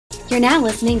You're now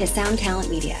listening to Sound Talent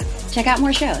Media. Check out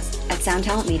more shows at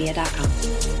soundtalentmedia.com.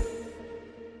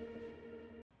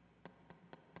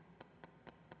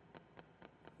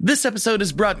 This episode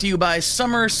is brought to you by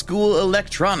Summer School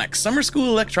Electronics. Summer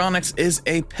School Electronics is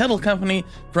a pedal company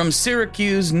from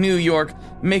Syracuse, New York,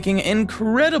 making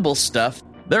incredible stuff.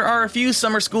 There are a few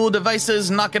Summer School devices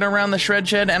knocking around the shred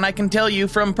shed, and I can tell you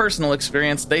from personal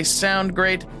experience, they sound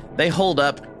great, they hold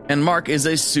up, and Mark is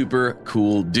a super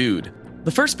cool dude. The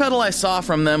first pedal I saw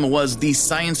from them was the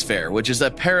Science Fair, which is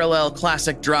a parallel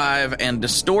classic drive and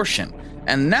distortion.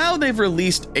 And now they've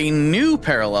released a new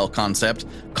parallel concept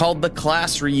called the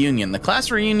Class Reunion. The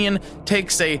Class Reunion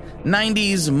takes a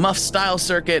 90s muff-style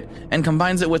circuit and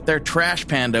combines it with their Trash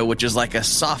Panda, which is like a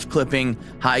soft-clipping,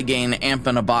 high-gain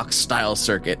amp-in-a-box style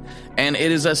circuit. And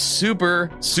it is a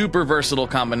super, super versatile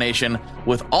combination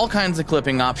with all kinds of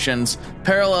clipping options,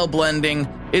 parallel blending.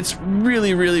 It's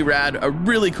really, really rad, a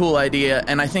really cool idea,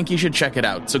 and I think you should check it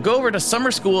out. So go over to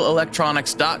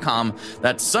summerschoolelectronics.com,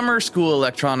 that's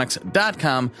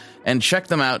summerschoolelectronics.com, and check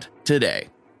them out today.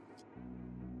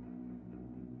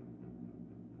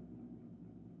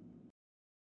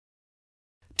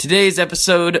 Today's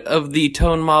episode of the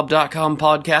ToneMob.com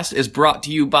podcast is brought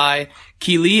to you by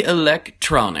Keeley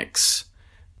Electronics.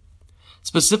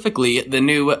 Specifically, the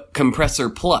new Compressor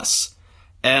Plus.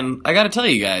 And I gotta tell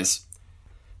you guys,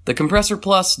 the Compressor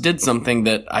Plus did something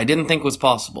that I didn't think was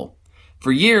possible.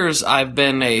 For years, I've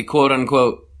been a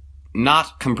quote-unquote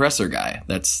not compressor guy.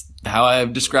 That's how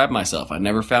I've described myself. I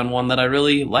never found one that I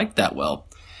really liked that well.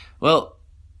 Well,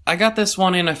 I got this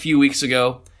one in a few weeks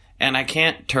ago, and I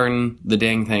can't turn the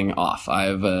dang thing off.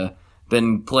 I've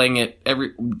been playing it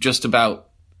just about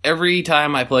every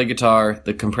time I play guitar.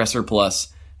 The Compressor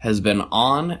Plus has been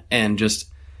on and just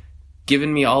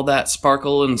given me all that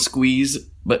sparkle and squeeze,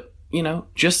 but, you know,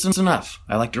 just enough.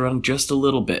 I like to run just a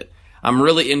little bit. I'm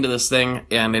really into this thing,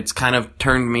 and it's kind of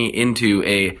turned me into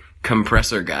a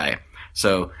compressor guy.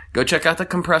 So go check out the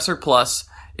Compressor Plus.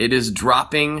 It is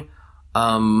dropping,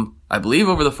 I believe,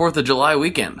 over the 4th of July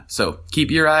weekend. So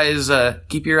keep your eyes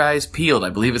peeled. I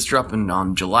believe it's dropping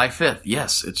on July 5th.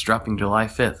 Yes, it's dropping July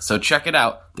 5th. So check it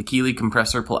out, the Keeley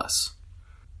Compressor Plus.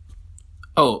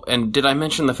 Oh, and did I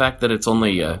mention the fact that it's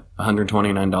only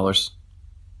 $129?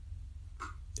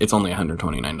 It's only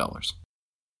 $129.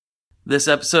 This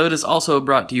episode is also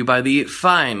brought to you by the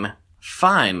fine,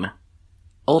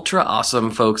 ultra awesome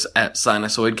folks at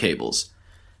Sinusoid Cables.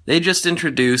 They just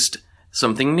introduced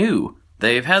something new.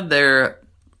 They've had their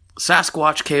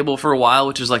Sasquatch cable for a while,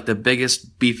 which is like the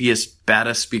biggest, beefiest,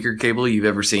 baddest speaker cable you've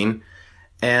ever seen.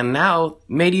 And now,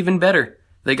 made even better.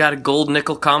 They got a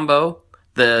gold-nickel combo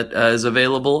that is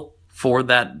available for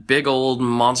that big old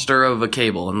monster of a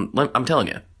cable. And I'm telling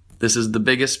you, this is the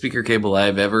biggest speaker cable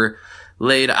I've ever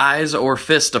laid eyes or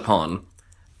fist upon.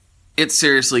 It's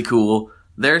seriously cool.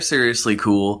 They're seriously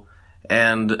cool.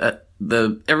 And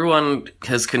everyone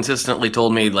has consistently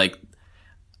told me, like,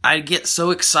 I get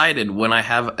so excited when I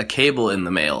have a cable in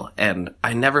the mail, and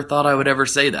I never thought I would ever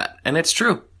say that. And it's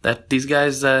true that these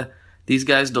guys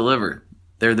deliver.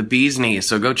 They're the bee's knees.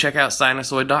 So go check out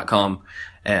sinusoid.com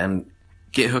and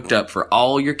get hooked up for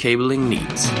all your cabling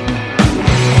needs.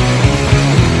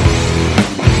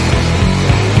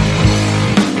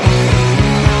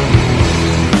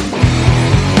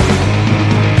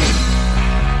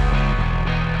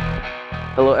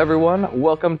 Hello everyone,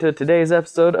 welcome to today's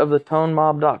episode of the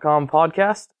ToneMob.com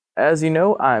podcast. As you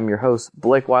know, I'm your host,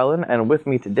 Blake Weiland, and with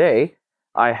me today,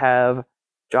 I have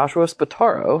Joshua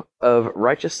Spataro of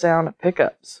Righteous Sound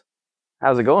Pickups.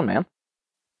 How's it going, man?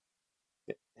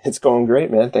 It's going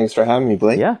great, man. Thanks for having me,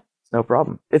 Blake. Yeah, no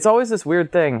problem. It's always this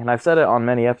weird thing, and I've said it on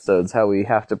many episodes, how we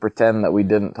have to pretend that we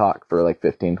didn't talk for like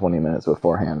 15, 20 minutes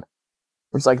beforehand.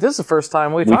 It's like, this is the first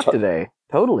time we talked today.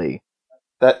 Totally.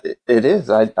 That it is.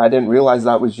 I didn't realize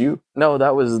that was you. No,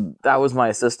 that was my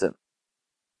assistant,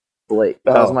 Blake.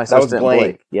 That was my assistant,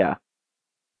 Blake. Yeah.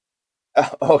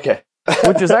 Okay.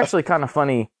 Which is actually kind of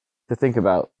funny to think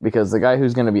about, because the guy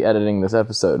who's going to be editing this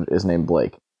episode is named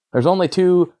Blake. There's only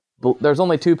two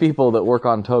people that work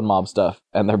on Toad Mob stuff,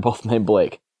 and they're both named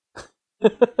Blake.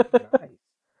 Nice.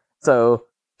 So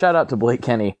shout out to Blake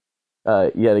Kenny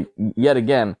yet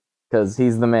again, because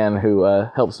he's the man who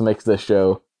helps make this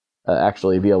show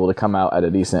actually be able to come out at a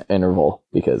decent interval,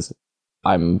 because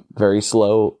I'm very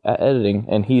slow at editing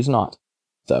and he's not.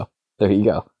 So there you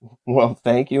go. Well,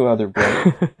 thank you, other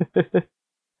Blake.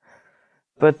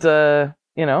 But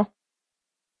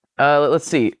let's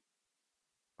see.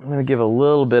 I'm going to give a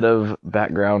little bit of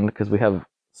background, because we have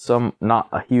not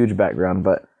a huge background,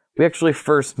 but we actually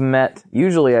first met.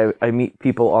 Usually I meet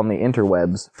people on the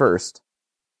interwebs first.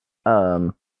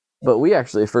 but we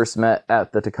actually first met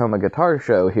at the Tacoma Guitar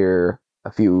Show here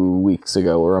a few weeks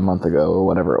ago or a month ago or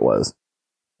whatever it was.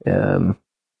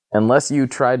 Unless you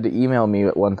tried to email me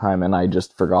at one time and I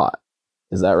just forgot.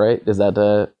 Is that right? Does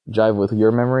that jive with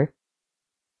your memory?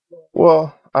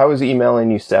 Well, I was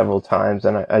emailing you several times,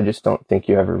 and I just don't think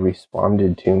you ever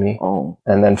responded to me. Oh.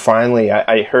 And then finally,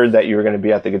 I heard that you were going to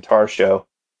be at the guitar show.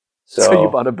 So you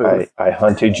bought a booth. I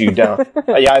hunted you down.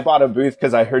 Yeah, I bought a booth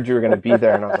because I heard you were going to be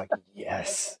there, and I was like,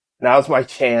 yes, now's my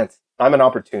chance. I'm an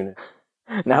opportunist.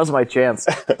 Now's my chance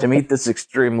to meet this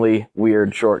extremely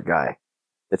weird short guy.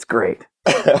 It's great.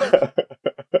 I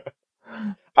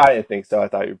didn't think so. I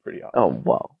thought you were pretty awesome. Oh,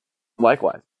 well,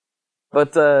 likewise.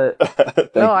 But,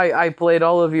 no, I played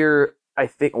all of your,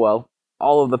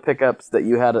 all of the pickups that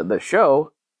you had at the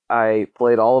show. I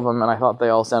played all of them, and I thought they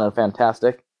all sounded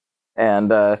fantastic.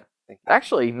 And,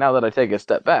 actually, now that I take a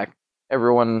step back,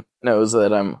 everyone knows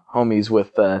that I'm homies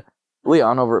with,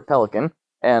 Leon over at Pelican.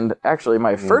 And actually,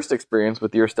 my first experience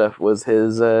with your stuff was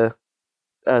his,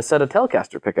 set of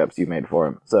Telecaster pickups you made for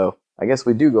him. So, I guess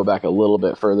we do go back a little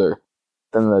bit further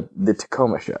than the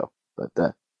Tacoma show.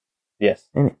 But, yes.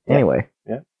 Anyway.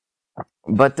 Yeah.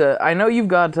 But I know you've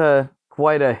got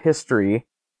quite a history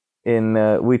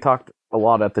in, we talked a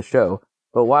lot at the show,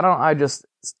 but why don't I just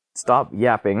stop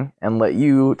yapping and let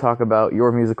you talk about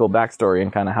your musical backstory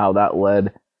and kind of how that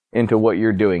led into what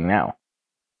you're doing now?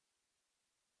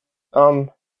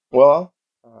 Well,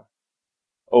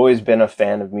 always been a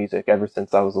fan of music ever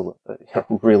since I was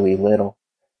really little.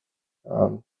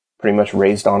 Pretty much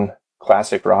raised on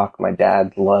classic rock. My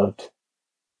dad loved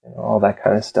all that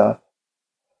kind of stuff.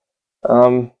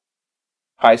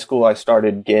 High school, I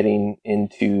started getting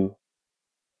into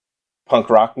punk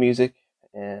rock music,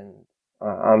 and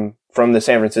I'm from the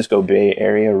San Francisco Bay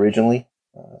Area originally,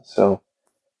 so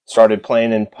started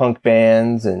playing in punk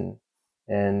bands and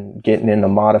getting into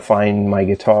modifying my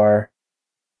guitar.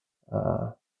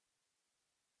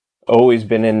 Always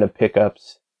been into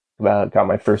pickups. Got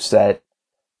my first set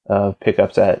of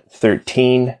pickups at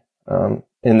 13.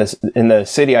 In the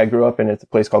city I grew up in, it's a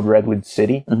place called Redwood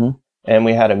City. Mm-hmm. And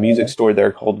we had a music store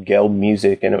there called Gelb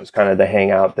Music, and it was kind of the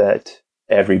hangout that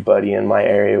everybody in my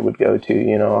area would go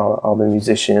to, all the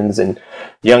musicians and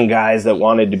young guys that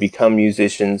wanted to become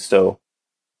musicians. So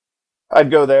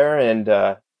I'd go there, and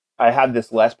I had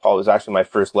this Les Paul. It was actually my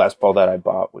first Les Paul that I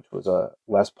bought, which was a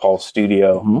Les Paul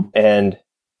Studio. Mm-hmm. And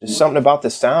just something about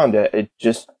the sound, it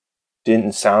just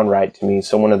didn't sound right to me.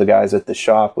 So one of the guys at the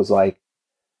shop was like,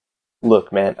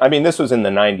 look, man, I mean, this was in the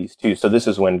 90s too. So this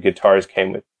is when guitars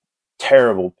came with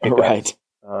terrible pickups.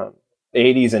 Right.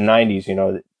 80s and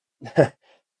 90s, the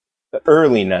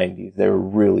early 90s, they were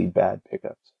really bad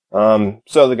pickups.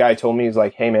 So the guy told me, he's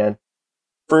like, hey man,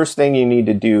 first thing you need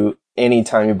to do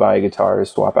anytime you buy a guitar is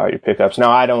swap out your pickups.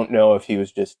 Now, I don't know if he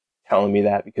was just telling me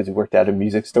that because he worked at a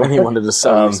music store. And he wanted to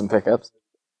sell you some pickups.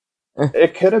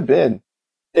 It could have been.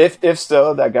 If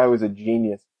so, that guy was a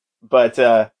genius. But,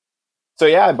 so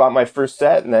yeah, I bought my first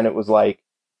set, and then it was like,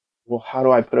 well, how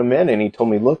do I put them in? And he told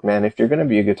me, look, man, if you're going to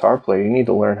be a guitar player, you need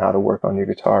to learn how to work on your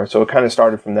guitar. So it kind of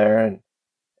started from there,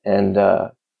 and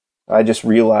I just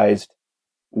realized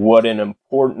what an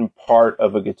important part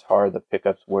of a guitar the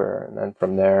pickups were. And then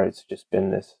from there, it's just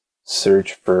been this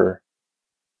search for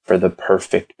the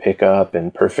perfect pickup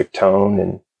and perfect tone.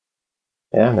 And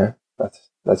yeah, man,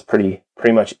 that's pretty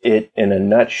much it in a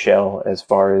nutshell as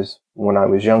far as when I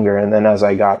was younger. And then as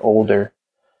I got older,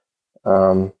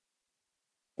 I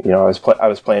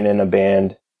was playing in a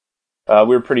band. We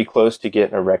were pretty close to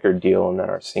getting a record deal, and then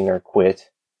our singer quit.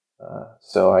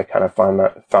 So I kind of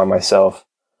found myself,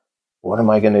 what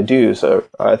am I going to do? So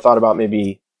I thought about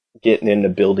maybe getting into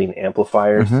building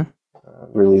amplifiers. Mm-hmm.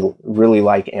 Really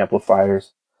like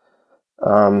amplifiers.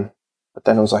 But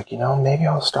then I was like, maybe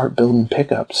I'll start building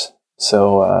pickups.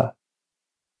 So,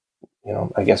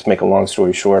 I guess make a long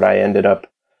story short, I ended up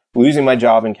losing my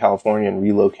job in California and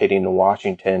relocating to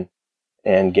Washington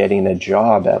and getting a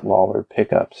job at Lawler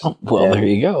Pickups. Oh, well, there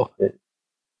you go.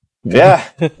 Yeah.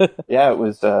 Yeah, it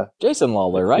was... Jason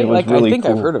Lawler, right? Really I think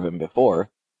cool. I've heard of him before.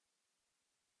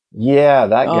 Yeah,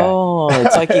 that guy. Oh,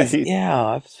 it's like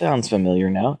yeah, it sounds familiar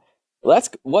now. Well, that's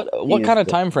what kind of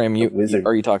time frame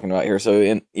are you talking about here?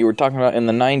 So you were talking about in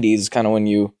the 90s, kind of when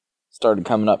you started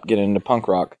coming up, getting into punk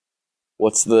rock.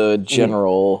 What's the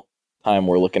general time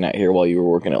we're looking at here while you were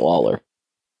working at Lawler?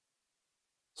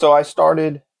 So I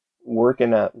started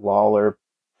working at Lawler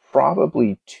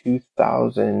probably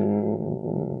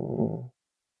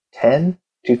 2010,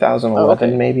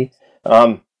 2011 maybe.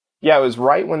 Yeah, it was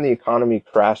right when the economy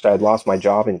crashed. I had lost my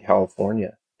job in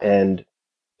California, and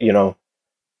I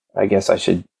guess I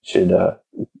should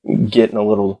get in a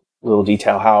little little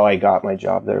detail how I got my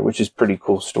job there, which is a pretty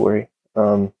cool story.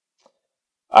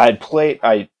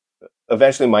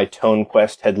 Eventually my tone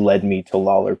quest had led me to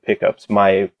Lawler Pickups.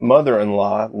 My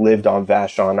mother-in-law lived on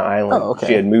Vashon Island. Oh, okay.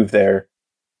 She had moved there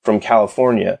from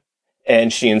California,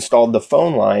 and she installed the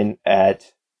phone line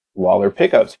at Lawler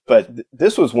Pickups. But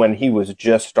this was when he was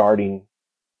just starting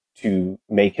to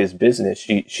make his business.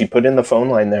 She put in the phone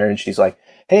line there, and she's like,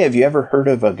 "Hey, have you ever heard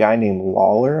of a guy named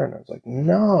Lawler?" And I was like,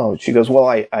 "No." She goes, "Well,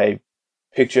 I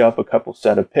picked you up a couple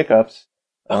set of pickups.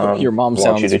 Your mom want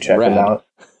sounds you to check rad. them out."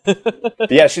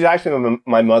 Yeah, she's actually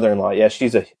my mother-in-law. Yeah,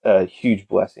 she's a huge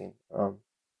blessing.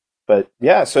 But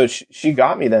yeah, so she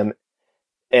got me them,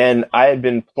 and I had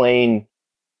been playing,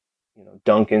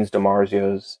 Duncan's,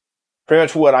 DiMarzio's, pretty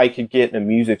much what I could get in a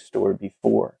music store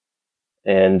before.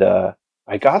 And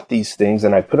I got these things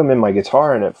and I put them in my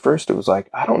guitar, and at first it was like,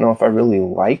 I don't know if I really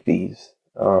like these.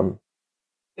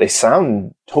 They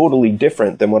sound totally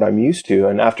different than what I'm used to.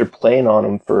 And after playing on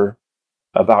them for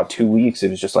about 2 weeks,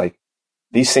 it was just like,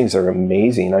 these things are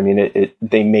amazing. I mean,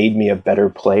 they made me a better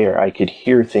player. I could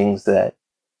hear things that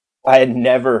I had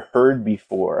never heard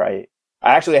before. I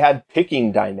actually had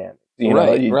picking dynamics.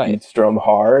 You'd strum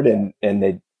hard, and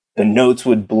the notes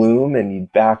would bloom, and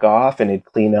you'd back off, and it'd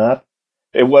clean up.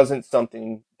 It wasn't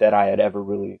something that I had ever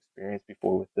really experienced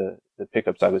before with the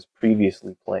pickups I was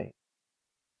previously playing.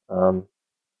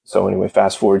 So anyway,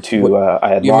 fast forward to I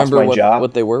had lost my job.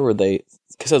 What they were? Were they?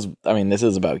 Because this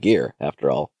is about gear after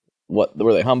all. What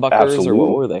were they? Humbuckers? Absolutely. Or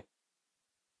what were they?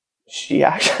 She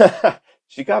actually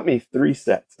she got me 3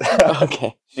 sets.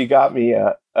 Okay. She got me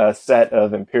a set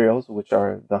of Imperials, which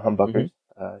are the humbuckers.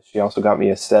 Mm-hmm. She also got me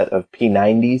a set of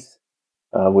P90s,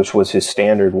 which was his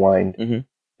standard wind. Mm-hmm.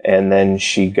 And then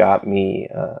she got me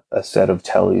a set of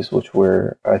Tellys, which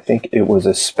were, I think it was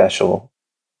a special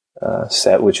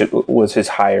set, which was his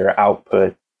higher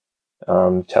output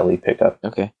Telly pickup.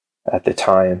 Okay. At the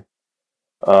time.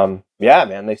 Yeah,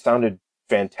 man, they sounded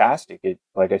fantastic. It,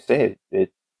 like I say,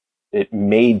 it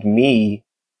made me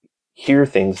hear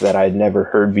things that I'd never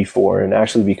heard before and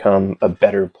actually become a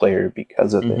better player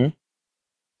because of it.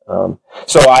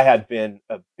 So I had been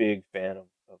a big fan of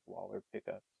Lawler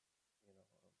pickups.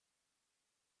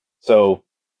 So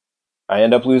I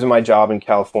end up losing my job in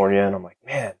California, and I'm like,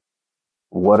 man,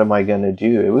 what am I going to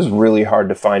do? It was really hard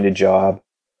to find a job.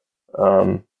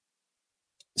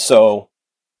 So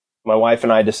my wife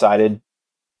and I decided,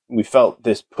 we felt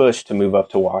this push to move up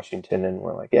to Washington, and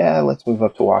we're like, yeah, let's move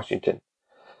up to Washington.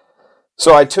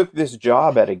 So I took this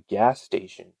job at a gas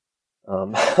station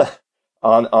on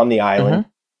the island.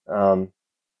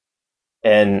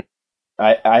 And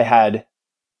I had,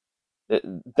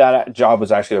 that job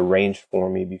was actually arranged for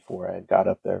me before I got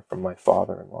up there from my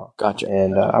father-in-law. Gotcha.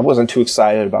 And I wasn't too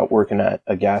excited about working at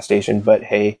a gas station, but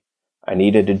hey, I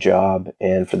needed a job,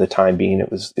 and for the time being,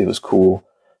 it was cool.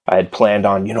 I had planned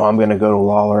on, I'm going to go to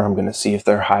Lawler. I'm going to see if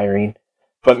they're hiring.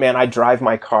 But man, I drive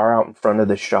my car out in front of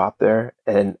the shop there,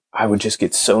 and I would just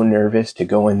get so nervous to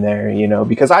go in there,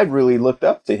 because I really looked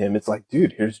up to him. It's like,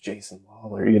 dude, here's Jason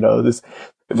Lawler,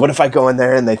 what if I go in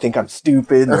there and they think I'm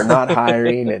stupid and they're not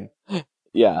hiring? And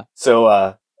yeah. So,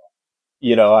 I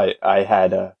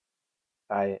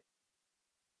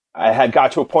had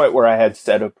got to a point where I had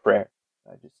said a prayer.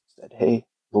 I just said, hey,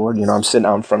 Lord, I'm sitting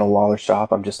out in front of Lawler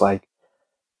shop. I'm just like,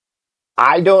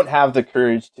 I don't have the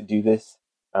courage to do this.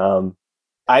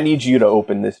 I need you to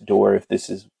open this door if this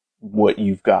is what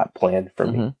you've got planned for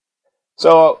me.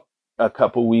 So a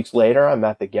couple weeks later, I'm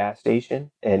at the gas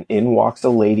station, and in walks a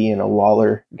lady in a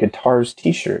Lawler Guitars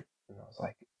t-shirt. And I was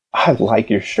like, I like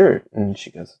your shirt. And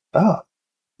she goes, oh,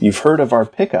 you've heard of our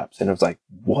pickups? And I was like,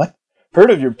 what?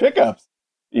 Heard of your pickups?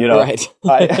 Right.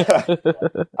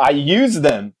 I use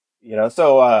them,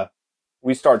 so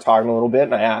we start talking a little bit,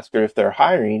 and I ask her if they're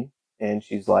hiring. And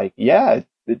she's like, yeah,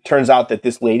 it turns out that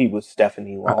this lady was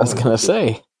Stephanie Lawler. I was going to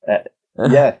say.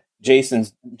 Yeah,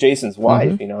 Jason's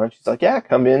wife, and she's like, yeah,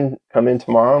 come in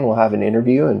tomorrow and we'll have an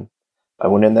interview. And I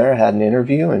went in there, had an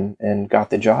interview, and got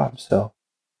the job. So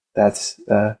that's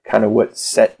kind of what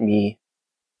set me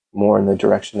more in the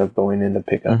direction of going into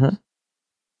pickups.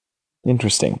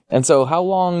 Interesting. And so how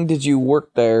long did you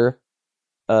work there?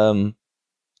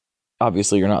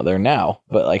 Obviously you're not there now,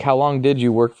 but how long did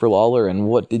you work for Lawler, and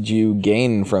what did you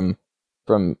gain from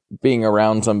being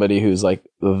around somebody who's like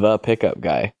the pickup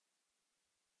guy?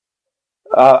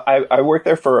 I worked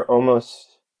there for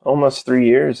almost 3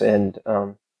 years, and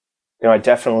I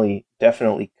definitely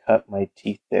cut my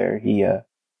teeth there. He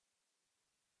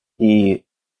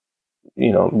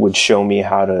would show me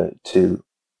how to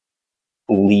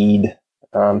lead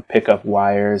pickup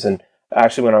wires, and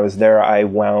actually when I was there, I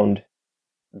wound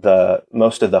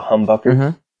most of the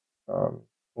humbuckers.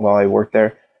 while I worked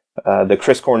there. The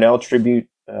Chris Cornell tribute,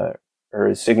 or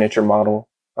his signature model,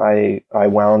 I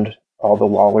wound all the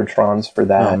Lollartrons for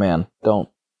that. Oh man, don't.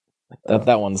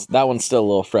 That one's still a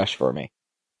little fresh for me.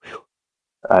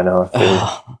 I know.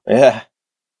 Yeah.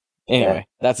 Anyway,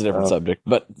 that's a different subject,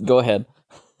 but go ahead.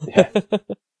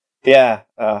 Yeah.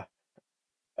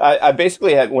 I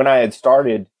basically had, when I had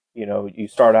started, you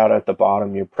start out at the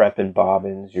bottom, you're prepping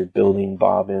bobbins, you're building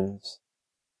bobbins.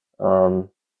 And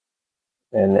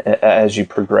as you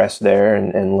progress there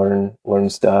and learn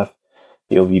stuff,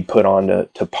 you'll be put on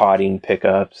to potting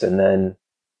pickups and then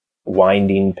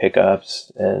winding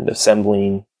pickups and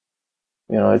assembling.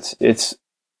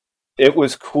 It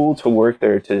was cool to work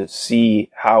there to see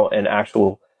how an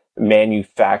actual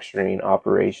manufacturing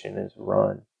operation is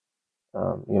run.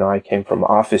 I came from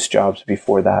office jobs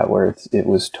before that where it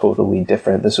was totally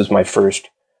different. This was my first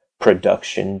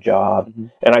production job, mm-hmm.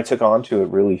 and I took on to it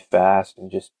really fast, and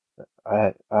just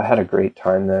I had a great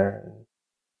time there.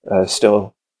 And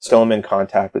still am in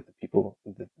contact with the people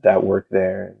that work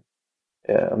there,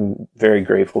 and I'm very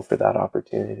grateful for that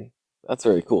opportunity. That's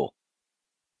very cool.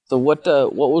 So what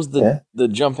was the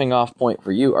jumping off point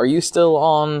for you? Are you still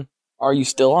on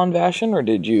Vashon, or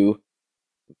did you?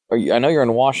 I know you're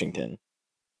in Washington.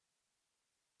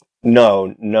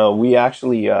 No. We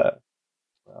actually,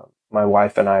 my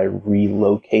wife and I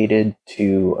relocated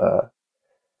to.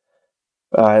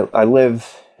 I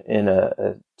live in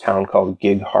a town called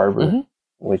Gig Harbor, mm-hmm.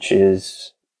 which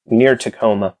is near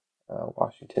Tacoma,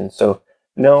 Washington. So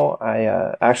no,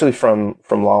 I actually from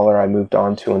Lawler, I moved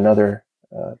on to another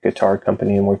guitar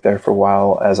company and worked there for a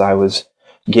while as I was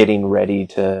getting ready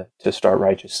to start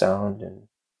Righteous Sound and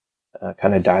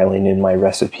kind of dialing in my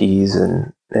recipes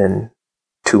and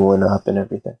tooling up and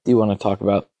everything. Do you want to talk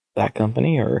about that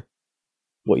company or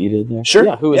what you did there? Sure.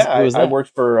 Yeah, who was that? I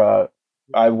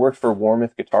worked for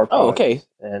Warmoth Guitar Products. Oh, okay.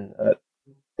 And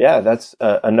that's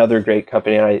another great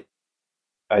company. And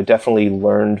I definitely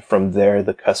learned from there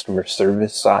the customer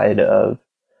service side of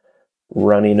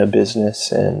running a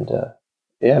business. And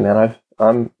man,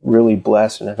 I'm really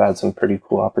blessed and I've had some pretty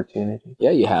cool opportunities.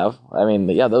 Yeah, you have. I mean,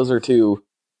 those are two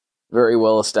very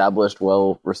well established,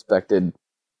 well respected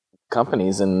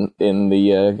companies in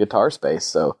the guitar space.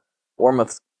 So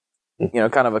Warmoth's,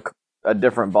 kind of a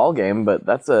different ball game, but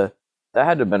that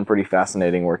had to have been pretty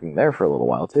fascinating working there for a little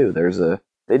while too.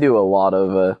 They do a lot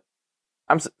of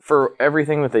for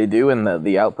everything that they do and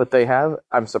the output they have.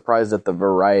 I'm surprised at the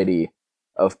variety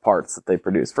of parts that they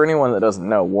produce. For anyone that doesn't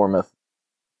know, Warmoth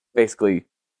basically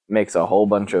makes a whole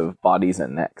bunch of bodies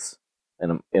and necks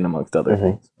in amongst other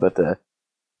mm-hmm. things. But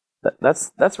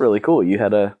that's really cool. You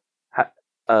had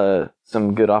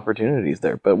some good opportunities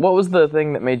there. But what was the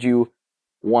thing that made you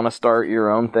want to start your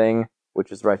own thing,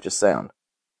 which is Righteous Sound?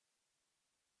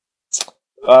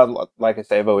 Like I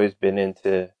say, I've always been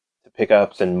into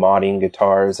pickups and modding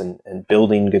guitars and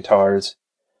building guitars.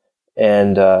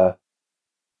 And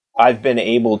I've been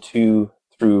able to,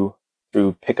 through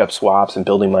pickup swaps and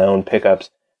building my own pickups,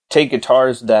 take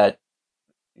guitars that,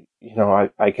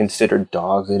 I considered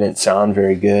dogs. They didn't sound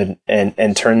very good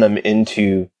and turn them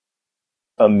into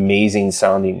amazing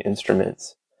sounding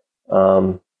instruments.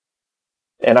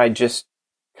 And I just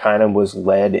kind of was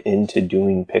led into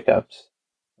doing pickups.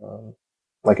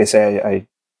 Like I say, I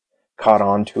caught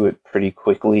on to it pretty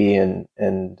quickly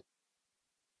and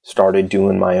started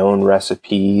doing my own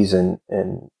recipes and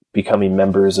becoming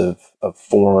members of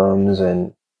forums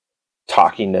and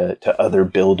talking to other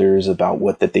builders about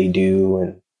what that they do.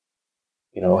 And,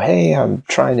 hey, I'm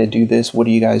trying to do this. What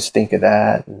do you guys think of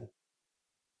that? And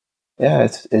yeah,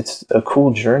 it's a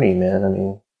cool journey, man. I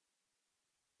mean,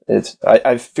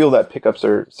 I feel that pickups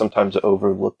are sometimes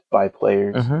overlooked by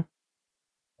players. Mm-hmm.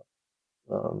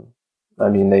 I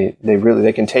mean,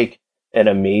 they can take an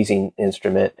amazing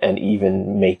instrument and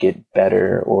even make it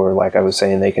better. Or like I was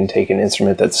saying, they can take an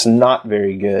instrument that's not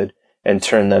very good and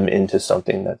turn them into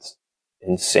something that's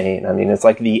insane. I mean, it's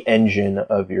like the engine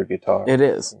of your guitar. It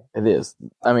is.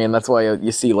 I mean, that's why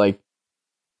you see like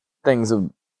things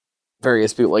of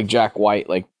various people, like Jack White,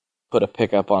 like put a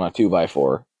pickup on a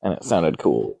 2x4 and it sounded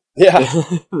cool. Yeah.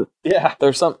 Yeah.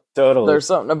 There's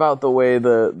something about the way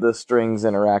the strings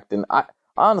interact, and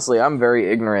I'm very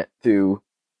ignorant to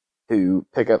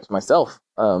pickups myself.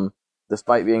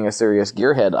 Despite being a serious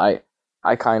gearhead,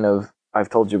 I've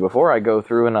told you before, I go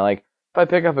through and if I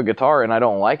pick up a guitar and I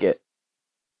don't like it,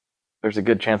 there's a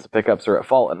good chance the pickups are at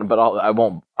fault, but I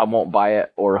won't buy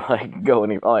it or go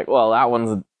any well, that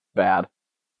one's bad.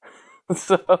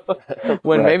 So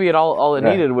when right. Maybe all it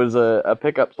needed was a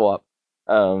pickup swap.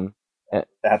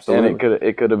 Absolutely. And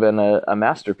it could have been a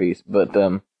masterpiece. But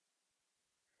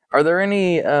Are there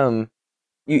any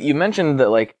you mentioned that,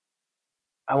 like,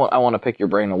 I want to pick your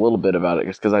brain a little bit about it,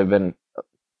 just because I've been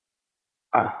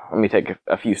let me take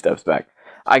a few steps back.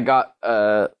 I got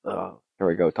here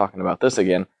we go, talking about this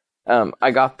again.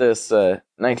 I got this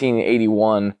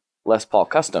 1981 Les Paul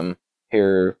Custom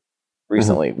here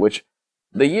recently, which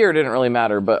the year didn't really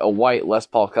matter, but a white Les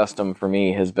Paul Custom for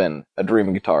me has been a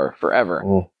dream guitar forever.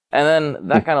 And then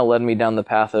that kind of led me down the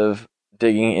path of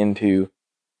digging into,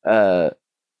 well,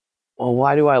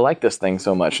 why do I like this thing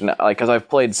so much? And, like, because I've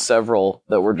played several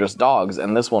that were just dogs,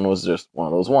 and this one was just one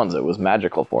of those ones. It was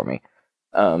magical for me.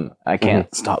 I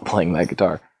can't stop playing that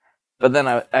guitar. But then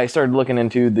I started looking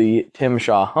into the Tim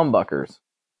Shaw humbuckers.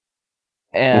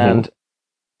 And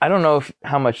I don't know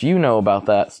how much you know about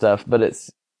that stuff, but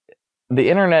the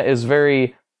internet is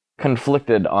very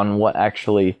conflicted on what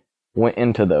actually went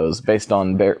into those based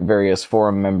on various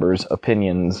forum members'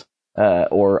 opinions.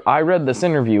 Or I read this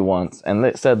interview once and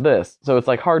it said this. So it's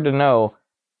like hard to know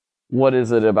what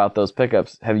is it about those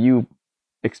pickups. Have you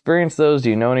experienced those? Do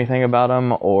you know anything about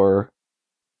them? Or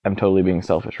I'm totally being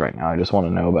selfish right now. I just want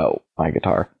to know about my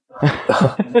guitar.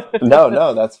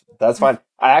 No, that's fine.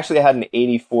 I actually had an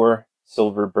 84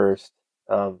 Silver Burst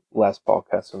Les Paul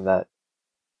Custom that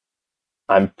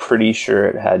I'm pretty sure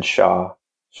it had Shaw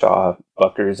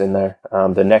buckers in there.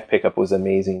 The neck pickup was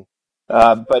amazing.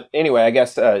 But anyway, I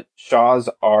guess Shaws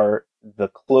are the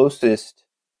closest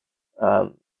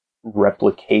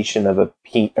replication of a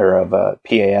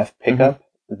PAF pickup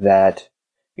that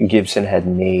Gibson had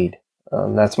made.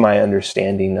 That's my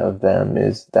understanding of them,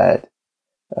 is that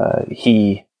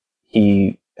he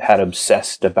had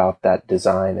obsessed about that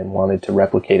design and wanted to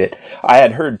replicate it. I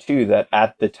had heard too that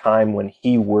at the time when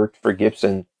he worked for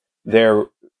Gibson, there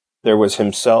was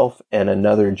himself and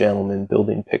another gentleman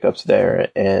building pickups there,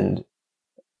 and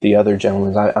the other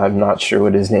gentleman, I'm not sure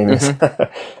what his name is,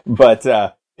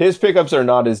 but his pickups are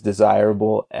not as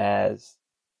desirable as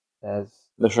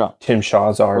the Shaw. Tim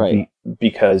Shaw's are, right.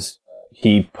 Because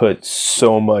he put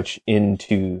so much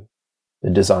into the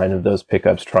design of those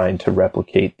pickups, trying to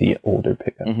replicate the older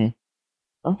pickup.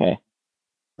 Okay,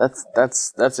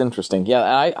 that's interesting. Yeah,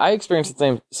 I experienced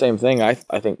the same thing. I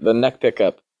think the neck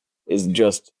pickup is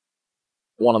just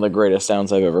one of the greatest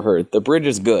sounds I've ever heard. The bridge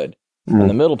is good, and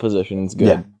the middle position is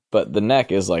good, but the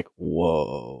neck is like,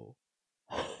 whoa.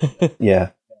 Yeah,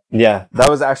 that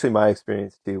was actually my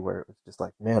experience too, where it was just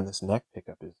like, man, this neck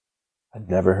pickup I'd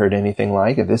never heard anything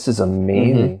like it. This is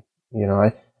amazing. You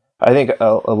know, I think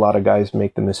a lot of guys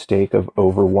make the mistake of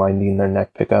over-winding their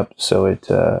neck pickup, so it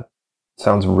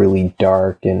sounds really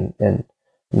dark and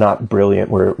not brilliant,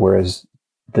 whereas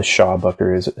the Shaw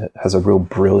Bucker has a real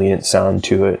brilliant sound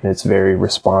to it, and it's very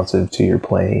responsive to your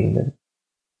playing.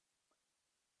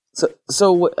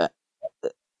 So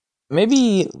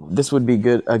maybe this would be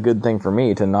a good thing for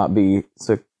me to not be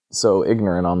so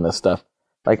ignorant on this stuff.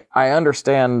 Like, I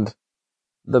understand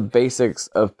the basics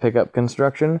of pickup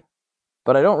construction,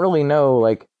 but I don't really know,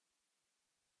 like,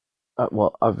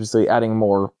 well, obviously adding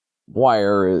more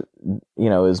wire,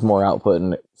 is more output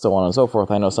and so on and so forth.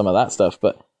 I know some of that stuff,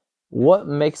 but what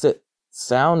makes it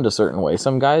sound a certain way?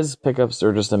 Some guys' pickups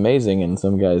are just amazing, and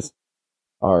some guys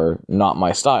are not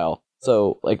my style.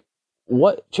 So, like,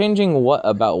 changing what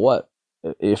about what?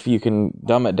 If you can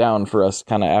dumb it down for us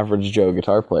kind of average Joe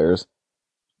guitar players,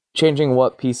 changing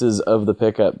what pieces of the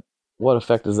pickup, what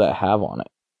effect does that have on it?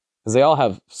 Because they all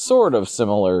have sort of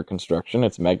similar construction.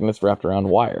 It's magnets wrapped around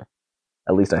wire.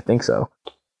 At least I think so.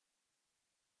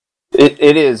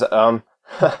 It is,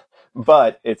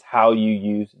 but it's how you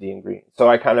use the ingredients. So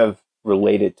I kind of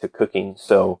relate it to cooking.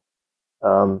 So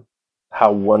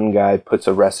how one guy puts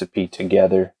a recipe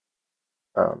together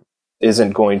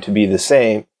isn't going to be the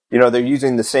same. They're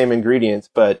using the same ingredients,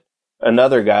 but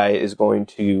another guy is going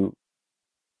to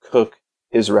cook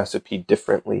his recipe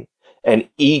differently. And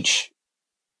each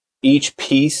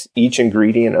piece, each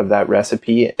ingredient of that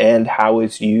recipe and how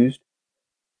it's used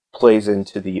plays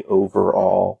into the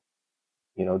overall,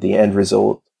 the end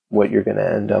result, what you're going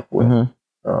to end up with.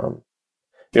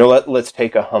 Let's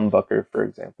take a humbucker, for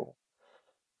example.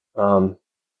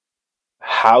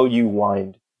 How you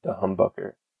wind the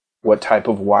humbucker, what type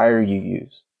of wire you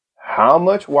use, how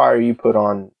much wire you put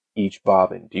on each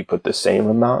bobbin. Do you put the same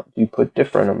amount? Do you put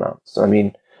different amounts? I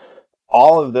mean,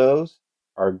 all of those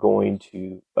are going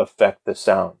to affect the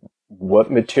sound. What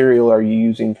material are you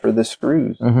using for the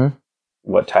screws?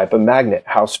 What type of magnet?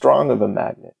 How strong of a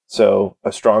magnet? So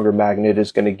a stronger magnet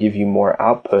is going to give you more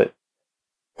output,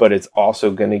 but it's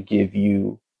also going to give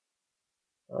you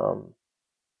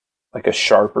like a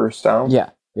sharper sound. Yeah.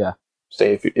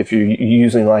 Say if you're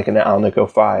using like an Alnico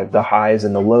 5, the highs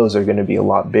and the lows are going to be a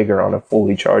lot bigger on a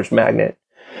fully charged magnet.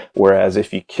 Whereas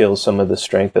if you kill some of the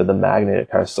strength of the magnet, it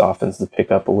kind of softens the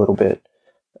pickup a little bit.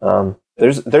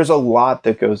 There's a lot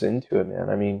that goes into it, man.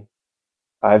 I mean,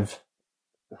 I've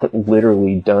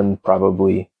literally done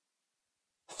probably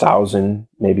 1,000,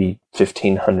 maybe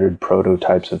 1,500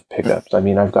 prototypes of pickups. I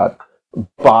mean, I've got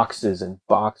boxes and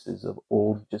boxes of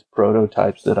old just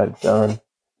prototypes that I've done.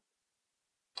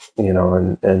 You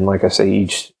know, and like I say,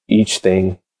 each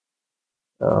thing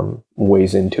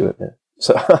weighs into it, man.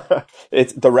 So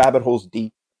it's the rabbit hole's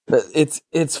deep.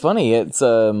 It's funny. It's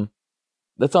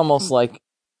that's almost like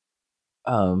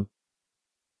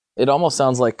it almost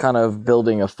sounds like kind of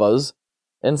building a fuzz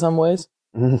in some ways.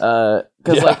 Because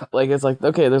like it's like,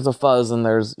 okay, there's a fuzz and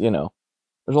there's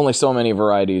only so many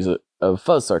varieties of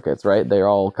fuzz circuits, right? They're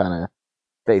all kind of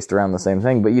based around the same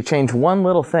thing, but you change one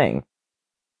little thing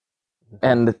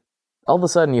and all of a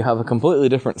sudden you have a completely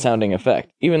different sounding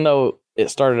effect, even though it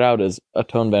started out as a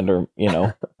tone bender,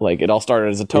 like it all started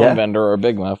as a tone bender or a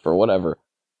big muff or whatever.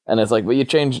 And it's like, but you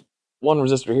change one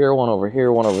resistor here, one over here,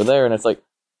 one over there. And it's like,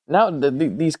 now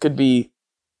these could be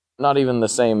not even the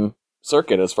same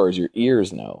circuit as far as your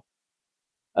ears know.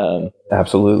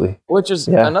 Absolutely. Which is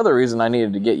another reason I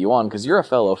needed to get you on, because you're a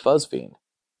fellow fuzz fiend.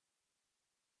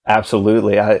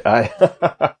 Absolutely. I've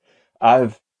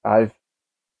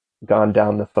gone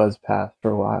down the fuzz path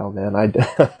for a while, man.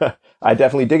 I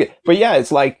definitely dig it. But yeah,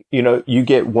 it's like, you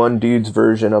get one dude's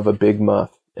version of a big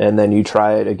muff and then you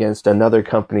try it against another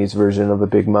company's version of a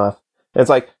big muff. And it's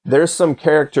like, there's some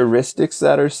characteristics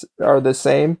that are the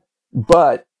same,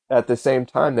 but at the same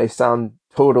time, they sound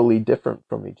totally different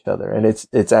from each other. And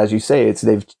it's as you say,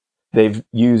 they've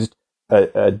used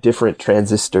a different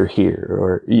transistor here,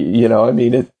 or, I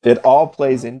mean, it all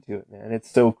plays into it, man.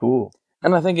 It's so cool.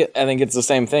 And I think it's the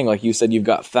same thing. Like you said, you've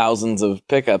got thousands of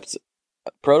pickups,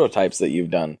 prototypes that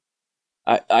you've done.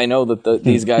 I know that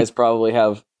these guys probably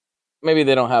have, maybe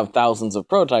they don't have thousands of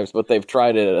prototypes, but they've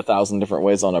tried it 1,000 different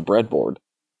ways on a breadboard,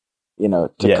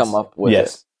 to come up with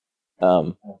it.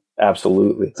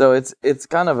 Absolutely. So it's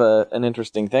kind of an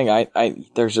interesting thing.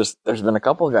 There's been a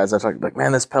couple of guys I talk like,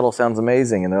 man, this pedal sounds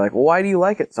amazing, and they're like, well, why do you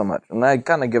like it so much? And I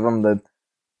kind of give them the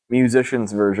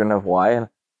musician's version of why, and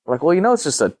I'm like, well, it's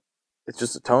just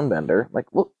a tone bender. I'm like,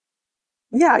 well,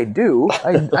 yeah, I do.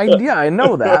 I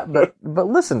know that, but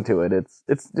listen to it. It's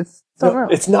something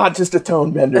else. It's not just a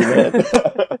tone bender, man.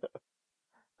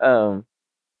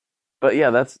 But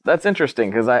yeah, that's interesting,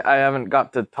 because I haven't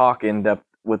got to talk in depth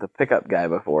with a pickup guy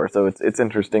before, so it's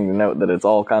interesting to note that it's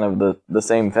all kind of the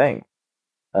same thing.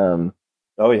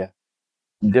 Oh yeah,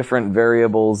 different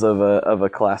variables of a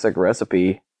classic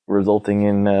recipe resulting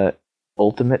in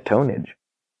ultimate tonnage.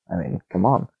 I mean, come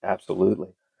on. Absolutely.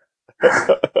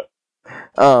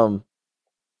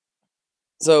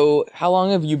 So how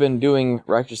long have you been doing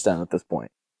Righteous Sound at this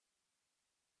point?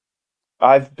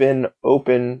 I've been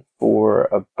open for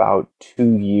about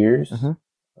 2 years.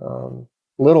 Mm-hmm.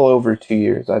 Little over 2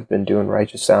 years I've been doing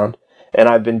Righteous Sound, and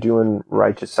I've been doing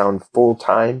Righteous Sound full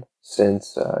time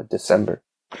since December.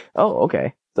 Oh,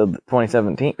 okay. So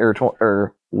 2017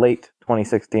 or late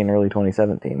 2016, early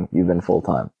 2017, you've been full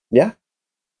time. Yeah.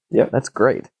 Yep. That's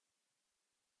great.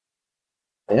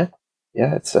 Yeah.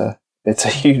 Yeah, it's a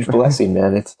huge blessing,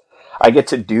 man. I get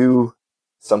to do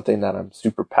something that I'm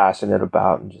super passionate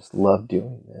about and just love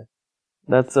doing, man.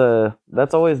 That's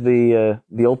always the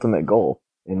ultimate goal,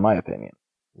 in my opinion.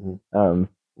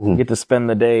 You get to spend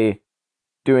the day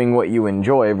doing what you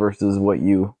enjoy versus what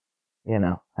you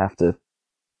have to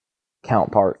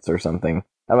count parts or something.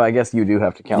 I mean, I guess you do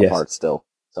have to count parts still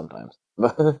sometimes.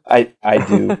 I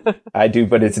do,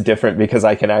 but it's different because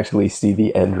I can actually see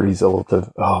the end result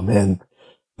of, oh man,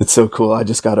 it's so cool. I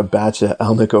just got a batch of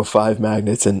Alnico 5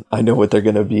 magnets and I know what they're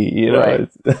going to be, right.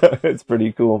 It's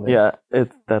pretty cool, man. Yeah,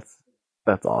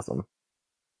 that's awesome.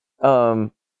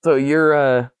 So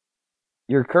your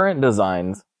current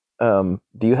designs, do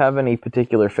you have any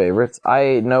particular favorites?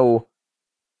 I know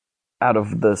out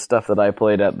of the stuff that I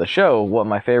played at the show what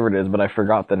my favorite is, but I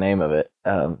forgot the name of it.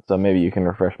 So maybe you can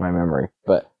refresh my memory.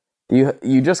 But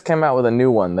you just came out with a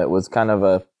new one that was kind of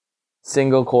a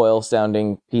single coil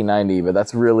sounding P90, but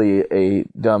that's really a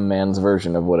dumb man's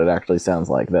version of what it actually sounds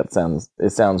like. It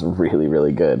sounds really,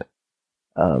 really good.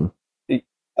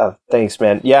 Thanks,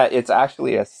 man. Yeah, it's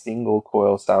actually a single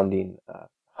coil sounding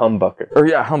humbucker. Or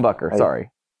yeah, humbucker. Sorry,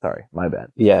 my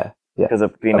bad. Yeah. Because a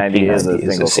P90 is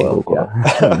a single coil.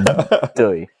 Yeah.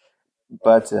 Silly.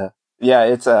 But yeah,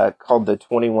 it's called the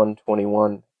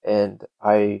 2121, and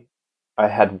I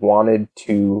had wanted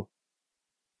to.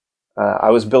 I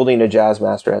was building a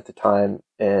Jazzmaster at the time,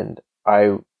 and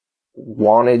I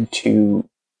wanted to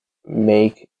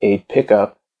make a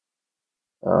pickup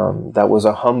that was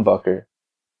a humbucker,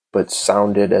 but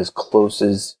sounded as close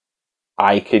as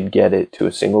I could get it to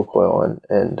a single coil,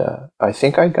 and I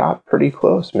think I got pretty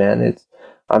close, man.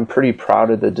 I'm pretty proud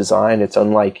of the design. It's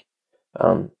unlike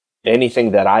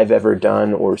anything that I've ever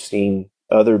done or seen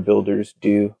other builders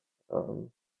do.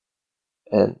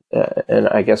 And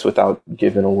I guess without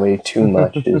giving away too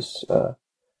much, is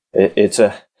it's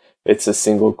a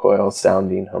single coil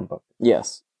sounding humbucker.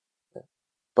 Yes.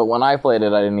 But when I played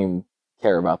it, I didn't even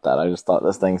care about that. I just thought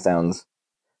this thing sounds,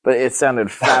 but it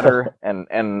sounded fatter and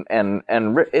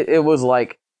it was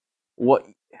like, what,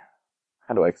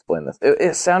 how do I explain this?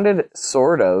 It sounded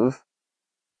sort of,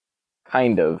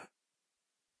 kind of,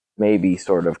 maybe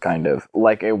sort of, kind of,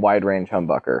 like a wide range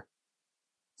humbucker.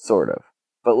 Sort of.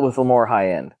 But with a more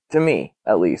high end. To me,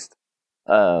 at least.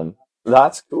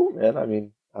 That's cool, man. I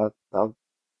mean, I'll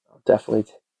definitely,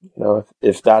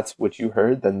 if that's what you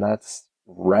heard, then that's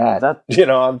rad.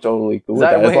 I'm totally cool with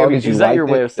that. As long as you is that your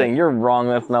way of saying you're wrong?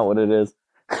 That's not what it is.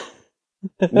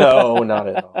 No, not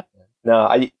at all.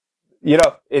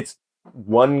 No, it's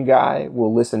one guy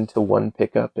will listen to one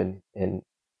pickup and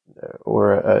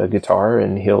or a guitar,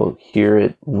 and he'll hear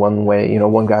it one way.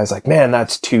 One guy's like, man,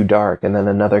 that's too dark. And then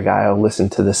another guy will listen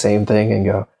to the same thing and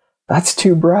go, that's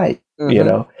too bright,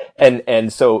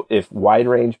 And so if wide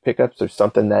range pickups are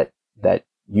something that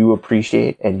you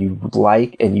appreciate and you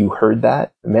like, and you heard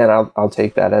that, man, I'll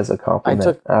take that as a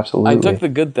compliment. Absolutely. I took the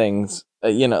good things,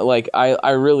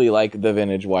 I really like the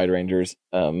vintage wide rangers,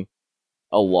 a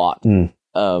lot.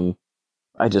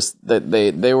 I just,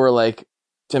 they were like,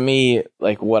 to me,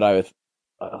 like what I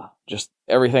was, just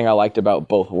everything I liked about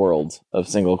both worlds of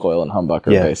single coil and humbucker,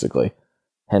 basically.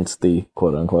 Hence the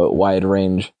quote unquote wide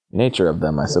range nature of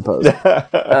them, I suppose.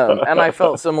 And I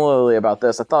felt similarly about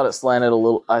this. I thought it slanted a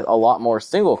lot more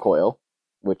single coil,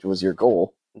 which was your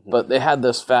goal, but they had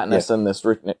this fatness and this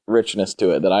richness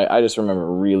to it that I just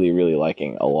remember really, really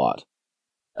liking a lot.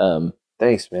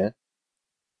 Thanks, man.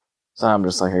 So I'm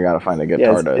just like, I gotta find a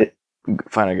guitar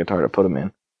to put them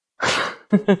in.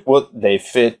 Well, they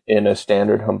fit in a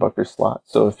standard humbucker slot.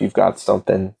 So if you've got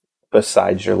something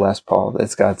besides your Les Paul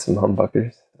that's got some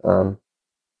humbuckers,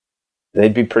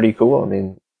 they'd be pretty cool. I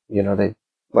mean, they,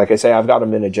 like I say, I've got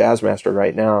them in a Jazzmaster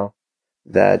right now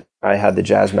that I had the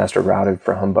Jazzmaster routed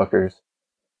for humbuckers,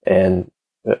 and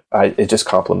it just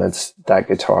complements that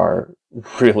guitar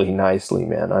really nicely,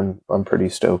 man. I'm pretty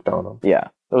stoked on them. Yeah.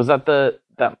 Was that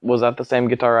the same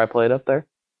guitar I played up there?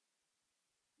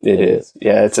 It is.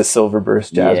 Yeah, it's a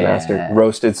Silverburst Jazzmaster,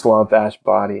 roasted swamp ash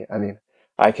body. I mean,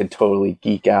 I could totally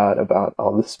geek out about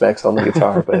all the specs on the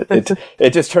guitar, but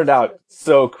it just turned out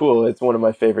so cool. It's one of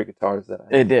my favorite guitars that I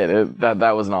have. It did.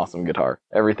 That was an awesome guitar.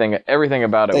 Everything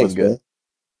about it was good. Man.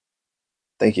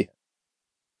 Thank you.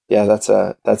 Yeah, that's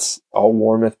all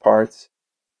Warmoth parts.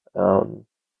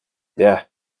 Yeah.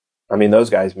 I mean, those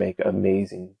guys make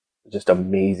amazing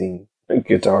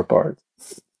guitar parts.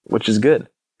 Which is good,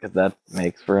 because that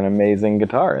makes for an amazing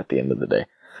guitar at the end of the day.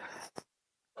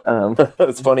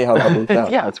 It's funny how that works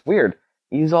out. Yeah, it's weird.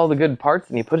 You use all the good parts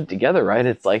and you put it together, right?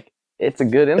 It's like, it's a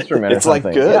good instrument. It's like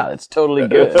good. Yeah, it's totally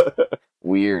good.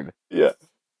 Weird. Yeah.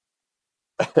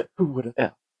 Who would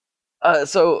have? Yeah.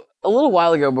 So a little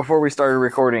while ago, before we started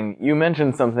recording, you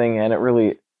mentioned something and it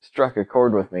really struck a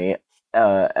chord with me.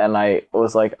 And I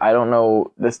was like, I don't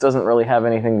know, this doesn't really have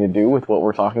anything to do with what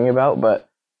we're talking about, but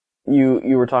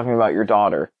you were talking about your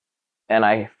daughter. And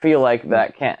I feel like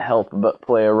that can't help but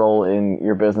play a role in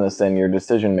your business and your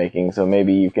decision making. So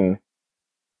maybe you can,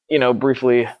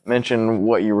 briefly mention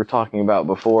what you were talking about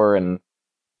before, and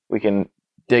we can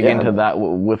dig into that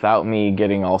without me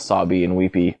getting all sobby and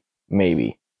weepy.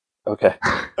 Maybe. Okay.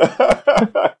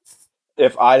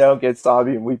 If I don't get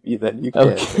sobby and weepy, then you can.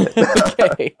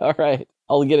 Okay. All right.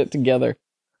 I'll get it together.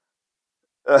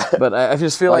 But I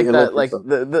just feel like that, like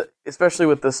the especially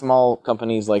with the small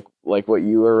companies like what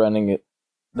you are running,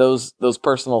 those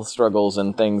personal struggles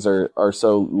and things are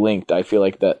so linked. I feel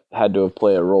like that had to have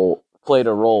played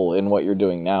a role in what you're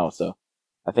doing now. So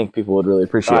I think people would really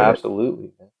appreciate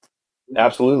it.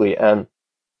 Absolutely. And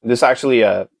this actually,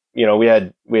 we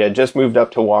had just moved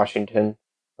up to Washington.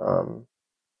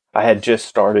 I had just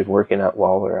started working at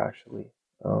Lawler, actually,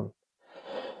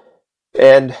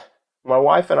 and my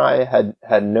wife and I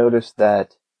had noticed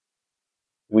that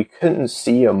we couldn't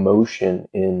see emotion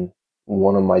in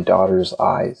one of my daughter's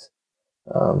eyes.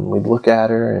 We'd look at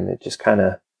her and it just kind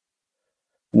of,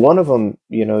 one of them,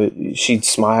 she'd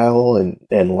smile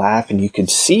and laugh and you could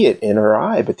see it in her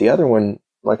eye, but the other one,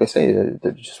 like I say,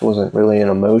 there just wasn't really an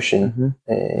emotion,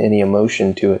 any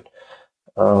emotion to it.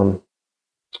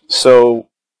 So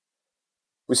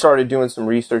we started doing some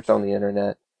research on the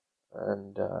internet,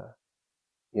 and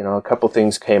a couple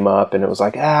things came up, and it was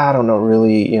like, I don't know,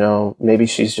 really, maybe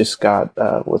she's just got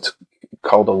what's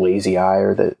called a lazy eye,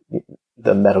 or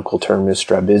the medical term is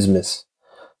strabismus.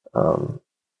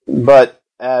 But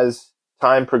as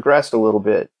time progressed a little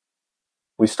bit,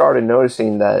 we started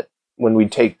noticing that when we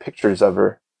take pictures of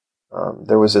her,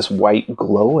 there was this white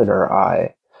glow in her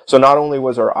eye. So not only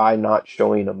was her eye not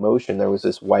showing emotion, there was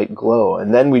this white glow.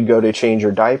 And then we'd go to change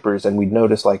her diapers, and we'd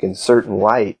notice, like, in certain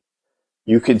light,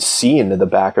 you could see into the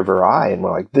back of her eye, and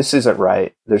we're like, this isn't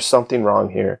right. There's something wrong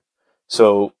here.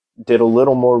 So did a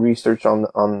little more research on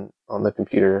the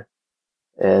computer,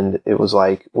 and it was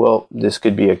like, well, this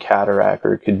could be a cataract,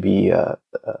 or it could be a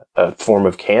form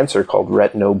of cancer called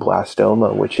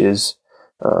retinoblastoma, which is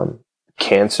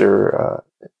cancer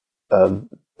of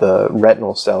the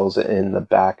retinal cells in the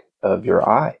back of your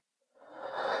eye.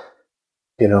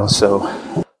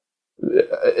 So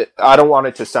I don't want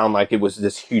it to sound like it was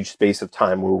this huge space of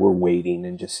time where we're waiting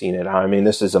and just seeing it. I mean,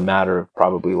 this is a matter of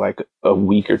probably like a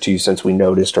week or two since we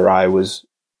noticed her eye was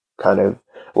kind of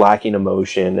lacking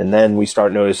emotion. And then we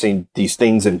start noticing these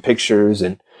things in pictures.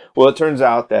 And well, it turns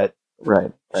out that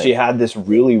Right. she had this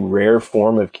really rare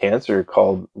form of cancer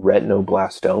called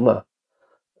retinoblastoma.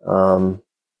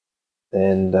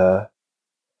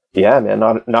 Yeah, man,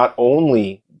 not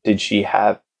only did she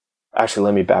have, actually,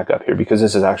 let me back up here, because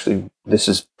this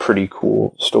is pretty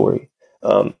cool story.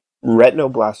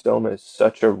 Retinoblastoma is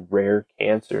such a rare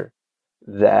cancer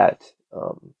that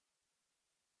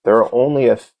there are only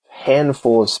a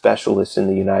handful of specialists in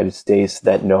the United States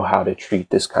that know how to treat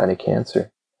this kind of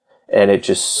cancer. And it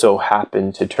just so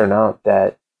happened to turn out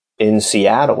that in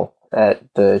Seattle, at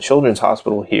the Children's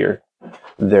Hospital here,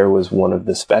 there was one of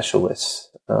the specialists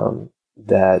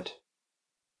that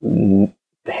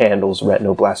handles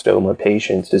retinoblastoma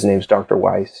patients. His name's Dr.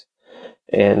 Weiss.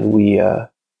 And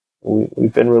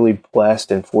we've been really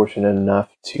blessed and fortunate enough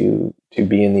to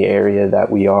be in the area that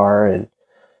we are, and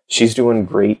she's doing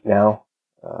great now.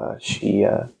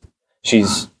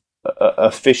 She's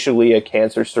officially a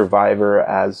cancer survivor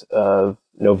as of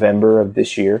November of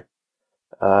this year.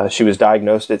 She was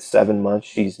diagnosed at 7 months.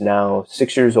 She's now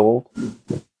 6 years old.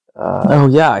 Oh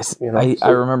yeah, I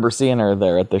remember seeing her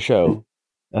there at the show.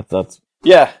 That's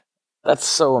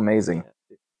so amazing.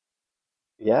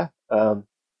 Yeah. A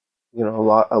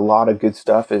lot of good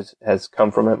stuff has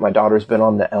come from it. My daughter's been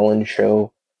on the Ellen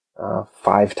show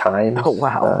 5 times. Oh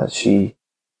wow. She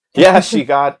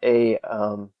got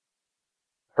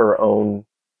her own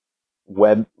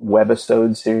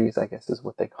webisode series, I guess is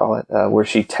what they call it, where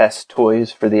she tests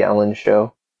toys for the Ellen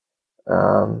show.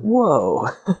 Whoa.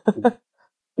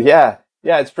 Yeah,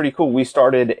 it's pretty cool. We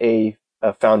started a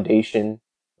foundation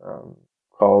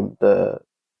called the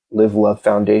Live Love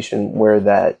Foundation, where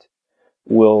that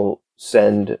will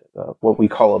send what we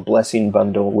call a blessing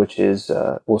bundle, which is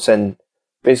we'll send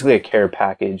basically a care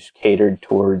package catered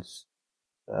towards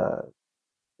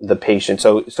the patient.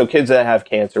 So kids that have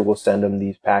cancer, we'll send them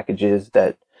these packages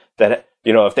that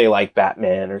if they like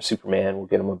Batman or Superman, we'll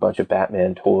get them a bunch of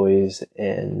Batman toys,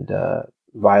 and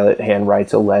Violet hand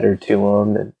writes a letter to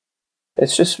them, and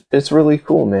it's really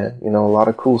cool, man. A lot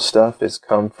of cool stuff has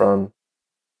come from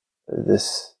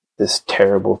this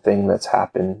terrible thing that's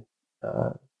happened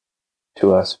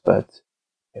to us, but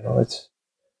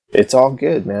it's all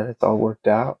good, man. It's all worked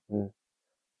out, and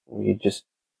we just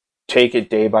take it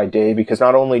day by day, because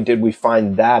not only did we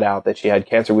find that out, that she had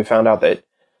cancer, we found out that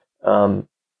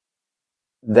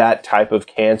that type of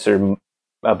cancer,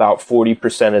 about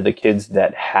 40% of the kids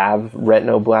that have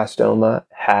retinoblastoma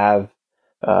have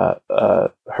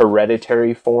a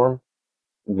hereditary form,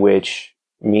 which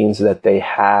means that they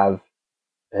have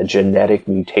a genetic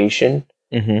mutation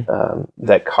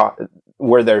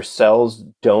where their cells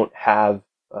don't have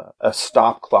a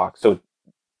stop clock. So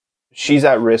she's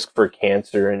at risk for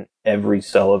cancer in every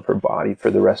cell of her body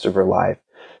for the rest of her life.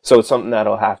 So it's something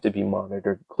that'll have to be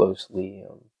monitored closely.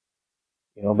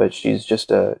 But she's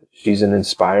an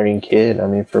inspiring kid. I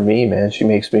mean, for me, man, she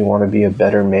makes me want to be a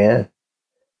better man.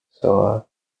 So,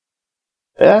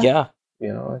 yeah.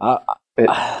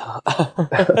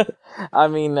 I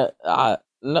mean,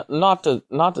 not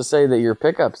to say that your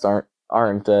pickups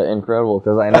aren't incredible,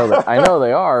 because I know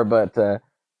they are, but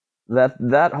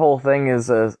that whole thing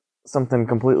is something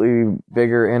completely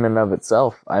bigger in and of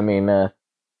itself. I mean,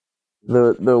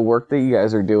 the work that you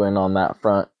guys are doing on that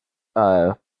front,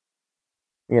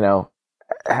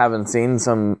 having seen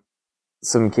some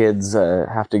kids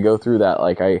have to go through that,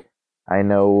 like I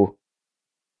know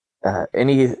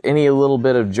any little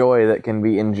bit of joy that can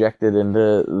be injected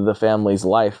into the family's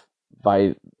life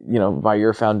by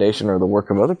your foundation or the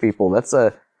work of other people, that's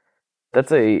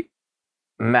a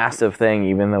massive thing,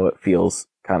 even though it feels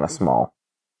kind of small.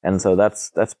 And so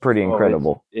that's pretty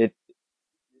incredible. It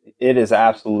is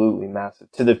absolutely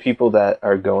massive to the people that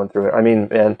are going through it. I mean,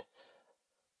 man,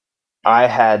 I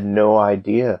had no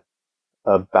idea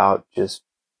about just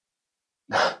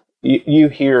you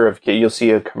hear of, you'll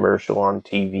see a commercial on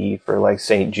TV for like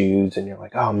St. Jude's and you're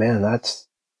like, oh man, that's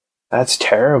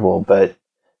terrible. But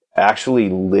actually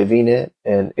living it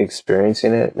and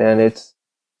experiencing it, man,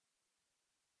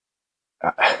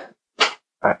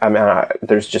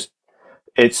 there's just,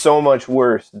 it's so much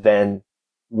worse than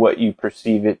what you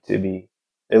perceive it to be.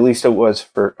 At least it was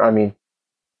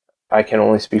I can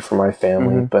only speak for my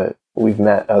family, but we've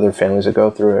met other families that go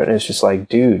through it, and it's just like,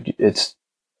 dude, it's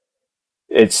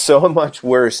so much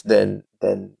worse than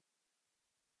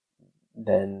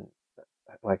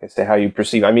like I say, how you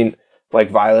perceive. I mean, like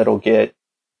Violet will get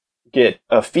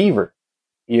a fever,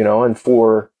 and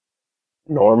for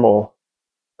normal,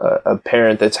 a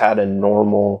parent that's had a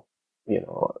normal,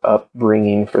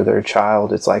 upbringing for their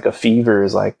child, it's like a fever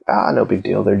is like, no big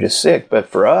deal, they're just sick. But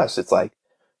for us, it's like,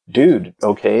 dude,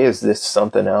 okay, is this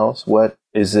something else? What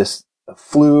is this? A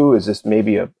flu? Is this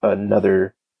maybe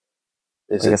another?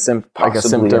 Is like it like a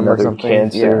symptom another or something?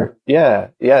 cancer? Yeah.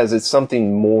 Is it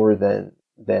something more than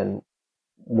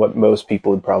what most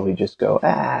people would probably just go,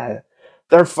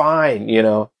 they're fine,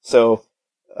 So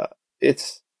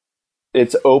it's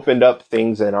opened up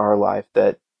things in our life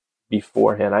that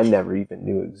beforehand I never even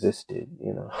knew existed,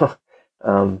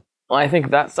 Well, I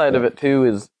think that side of it too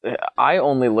is, I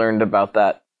only learned about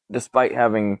that despite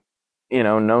having,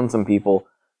 known some people.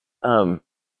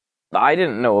 I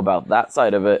didn't know about that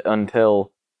side of it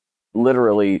until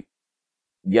literally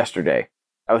yesterday.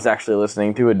 I was actually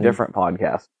listening to a different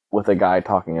podcast with a guy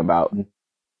talking about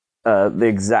the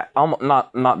exact,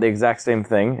 not the exact same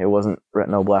thing. It wasn't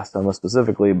retinoblastoma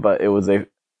specifically, but it was a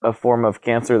form of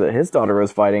cancer that his daughter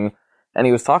was fighting, and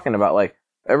he was talking about like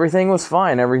everything was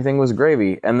fine, everything was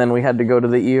gravy, and then we had to go to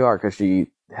the ER because she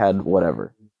had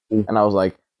whatever, and I was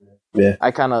like, yeah,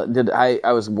 I kind of did.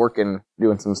 I was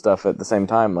doing some stuff at the same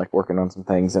time, like working on some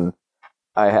things, and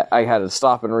I had to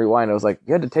stop and rewind. I was like,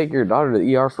 you had to take your daughter to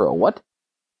the ER for a what?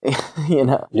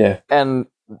 Yeah. And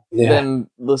then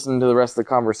listen to the rest of the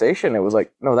conversation. It was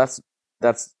like, no, that's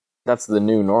the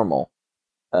new normal.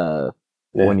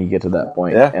 When you get to that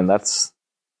point, and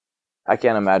I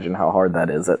can't imagine how hard that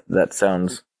is. That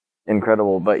sounds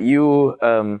incredible. But you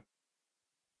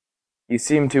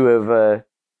seem to have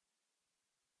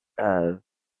I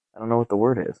don't know what the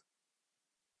word is,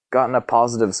 gotten a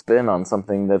positive spin on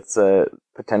something that's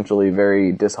potentially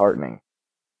very disheartening.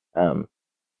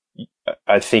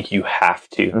 I think you have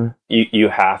to. You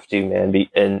have to, man.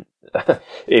 And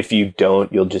if you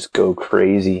don't, you'll just go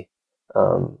crazy.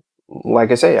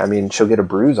 Like I say, I mean, she'll get a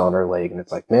bruise on her leg, and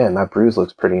it's like, man, that bruise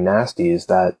looks pretty nasty. Is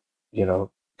that,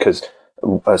 because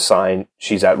a sign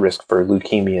she's at risk for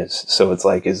leukemias. So it's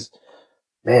like,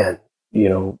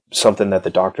 something that the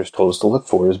doctors told us to look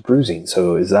for is bruising.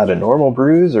 So is that a normal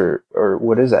bruise or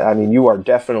what is that? I mean, you are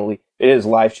definitely, it is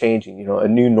life-changing. A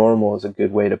new normal is a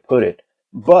good way to put it.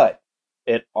 But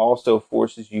it also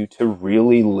forces you to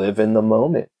really live in the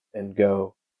moment and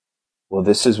go, well,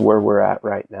 this is where we're at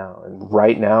right now. And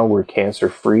right now we're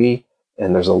cancer-free,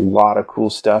 and there's a lot of cool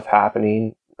stuff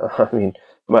happening. I mean,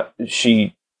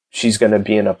 she's going to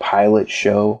be in a pilot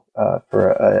show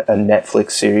for a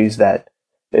Netflix series that,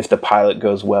 if the pilot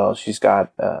goes well, she's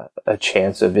got a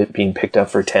chance of it being picked up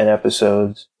for 10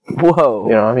 episodes. Whoa.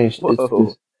 I mean,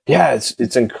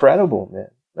 it's incredible,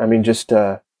 man. I mean, just,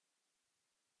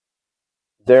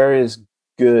 there is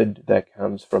good that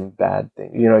comes from bad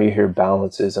things. You hear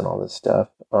balances and all this stuff.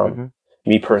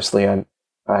 Me personally,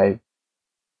 I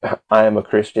am a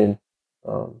Christian.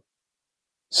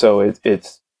 So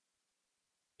it's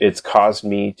caused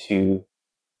me to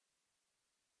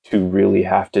really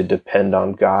have to depend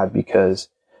on God, because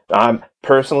I'm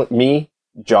personally,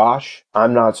 Josh,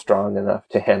 I'm not strong enough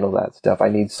to handle that stuff. I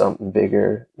need something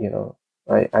bigger,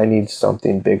 I need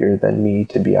something bigger than me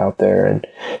to be out there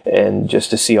and just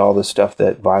to see all the stuff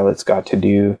that Violet's got to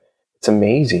do. It's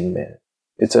amazing, man.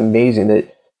 It's amazing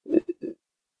that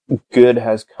good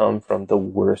has come from the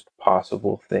worst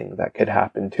possible thing that could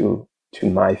happen to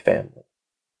my family.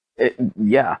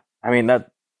 Yeah. I mean,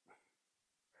 that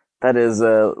is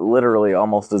literally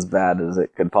almost as bad as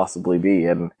it could possibly be,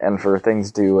 and for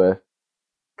things to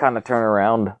kind of turn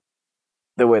around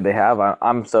the way they have,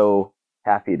 I'm so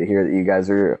happy to hear that you guys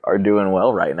are doing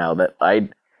well right now. This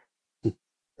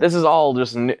is all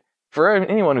just for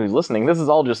anyone who's listening. This is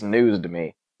all just news to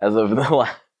me as of the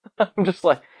last. I'm just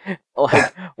like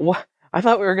what? I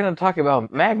thought we were going to talk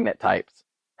about magnet types,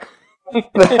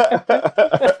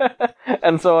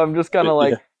 and so I'm just kind of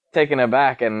like, taken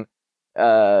aback, and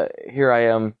here I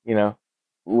am,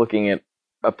 looking at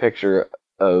a picture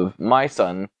of my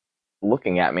son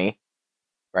looking at me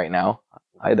right now.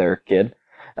 Hi there, kid.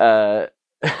 I'm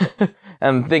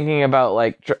thinking about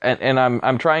and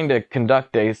I'm trying to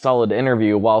conduct a solid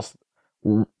interview whilst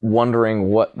wondering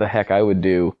what the heck I would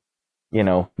do,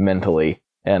 mentally.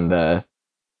 And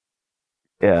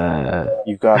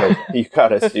you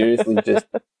gotta seriously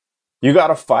you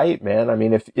gotta fight, man. I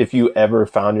mean, if you ever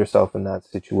found yourself in that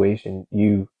situation,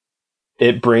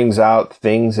 it brings out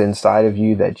things inside of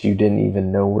you that you didn't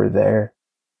even know were there.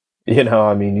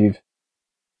 I mean,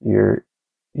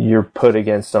 you're put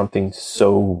against something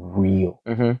so real.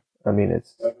 Mm-hmm. I mean,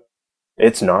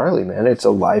 it's gnarly, man. It's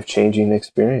a life-changing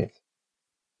experience.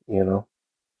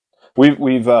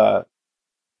 We've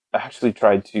actually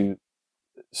tried to.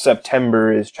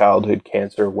 September is Childhood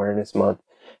Cancer Awareness Month,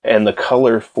 and the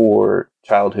color for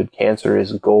childhood cancer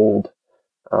is gold.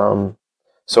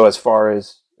 So as far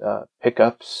as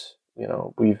pickups,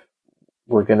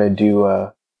 we're gonna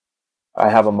do I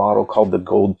have a model called the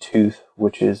Gold Tooth,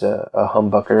 which is a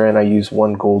humbucker, and I use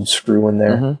one gold screw in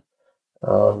there.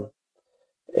 Mm-hmm.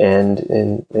 And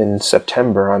in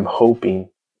September, I'm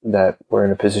hoping that we're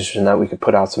in a position that we could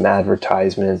put out some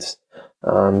advertisements,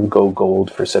 go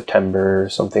gold for September or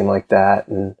something like that.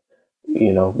 And,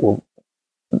 we'll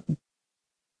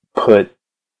put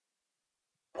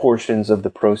portions of the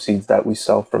proceeds that we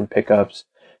sell from pickups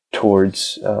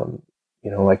towards,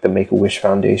 like the Make-A-Wish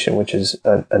Foundation, which is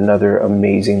another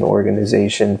amazing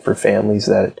organization for families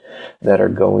that are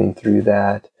going through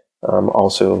that.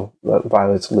 Also,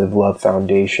 Violet's Live Love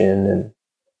Foundation,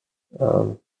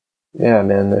 and yeah,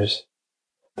 man,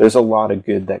 there's a lot of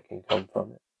good that can come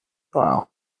from it. Wow,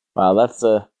 that's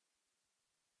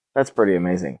pretty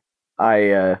amazing.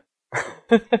 I'm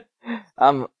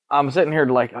sitting here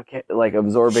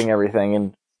absorbing everything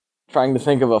and trying to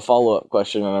think of a follow-up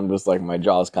question, and I'm just my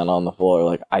jaw's kind of on the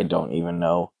floor, I don't even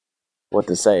know what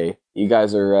to say. You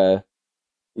guys are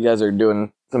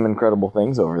doing some incredible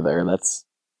things over there. That's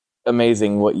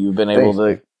amazing what you've been able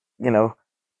to,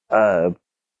 the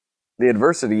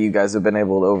adversity you guys have been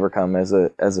able to overcome as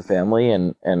a family,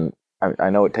 and I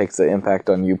know it takes an impact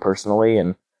on you personally,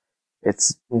 and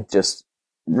it's just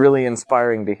really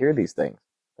inspiring to hear these things.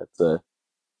 That's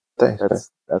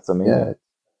amazing.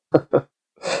 Yeah.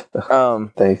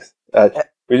 Thanks.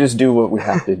 We just do what we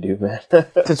have to do, man.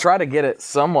 To try to get it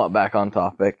somewhat back on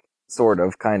topic, sort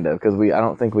of, kind of, because I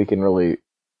don't think we can really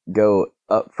go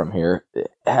up from here.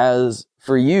 Has,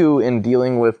 for you, in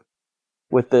dealing with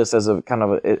this as a kind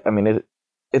of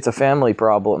it's a family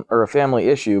problem or a family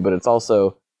issue, but it's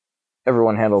also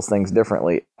everyone handles things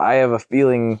differently. I have a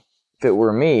feeling if it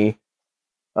were me,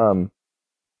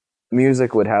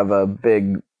 music would have a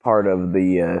big part of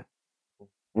the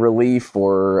relief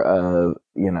or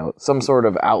some sort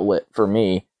of outlet for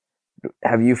me.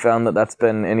 Have you found that that's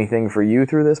been anything for you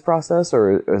through this process,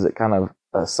 or is it kind of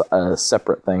a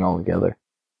separate thing altogether?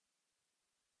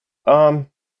 I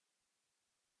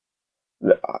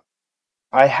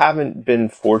haven't been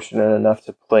fortunate enough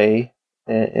to play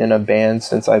in a band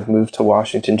since I've moved to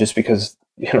Washington, just because,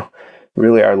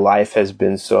 really our life has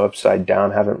been so upside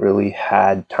down. Haven't really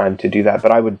had time to do that.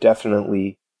 But I would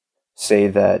definitely say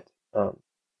that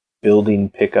building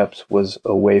pickups was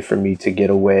a way for me to get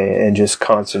away and just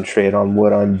concentrate on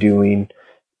what I'm doing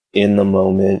in the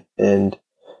moment. And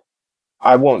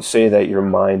I won't say that your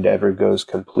mind ever goes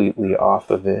completely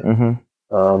off of it.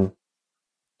 Mm-hmm.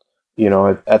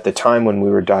 At the time when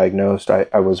we were diagnosed,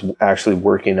 I was actually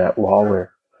working at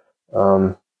Lawler.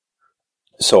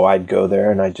 So I'd go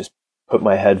there and I'd just put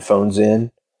my headphones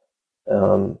in,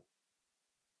 and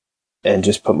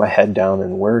just put my head down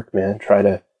and work, man. Try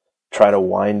to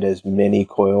wind as many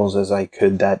coils as I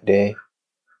could that day.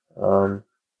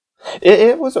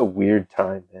 It was a weird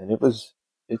time, man.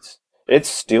 It's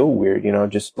still weird,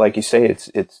 just like you say,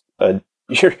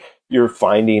 you're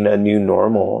finding a new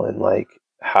normal and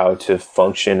how to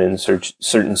function in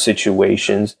certain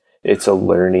situations. It's a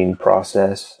learning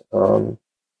process.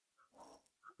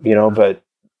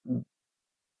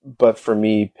 But for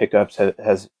me, pickups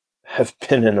have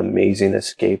been an amazing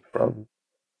escape from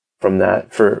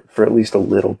that for at least a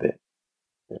little bit.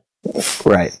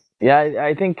 Right. Yeah,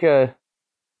 I think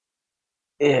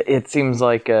it seems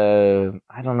like I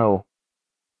don't know.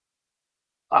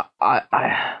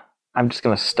 I'm just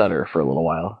gonna stutter for a little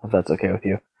while, if that's okay with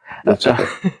you. That's okay.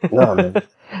 No, man.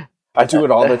 I do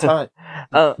it all the time.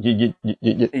 Yeah.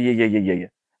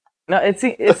 No,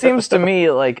 it seems to me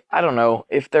I don't know,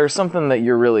 if there's something that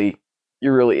you're really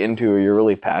into or you're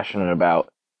really passionate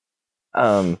about.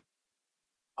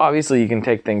 Obviously, you can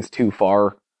take things too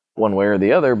far one way or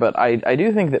the other, but I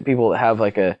do think that people that have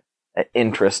like a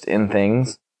interest in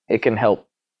things, it can help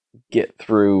get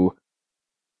through,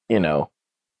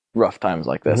 rough times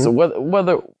like this. Mm-hmm. So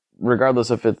whether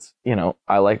regardless if it's,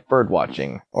 I like bird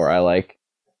watching, or I like,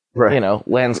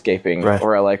 landscaping, Right.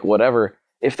 or I like whatever,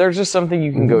 if there's just something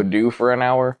you can go do for an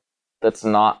hour that's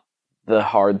not the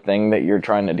hard thing that you're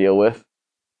trying to deal with,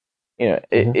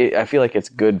 I feel like it's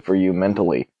good for you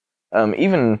mentally.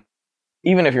 Even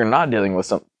if you're not dealing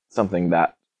with something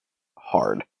that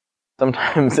hard,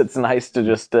 sometimes it's nice to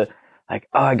just like,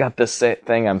 oh, I got this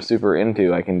thing I'm super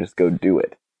into, I can just go do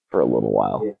it for a little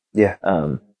while. Yeah.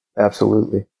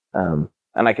 Absolutely. And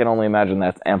I can only imagine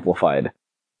that's amplified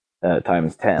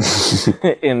times 10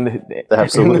 in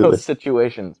those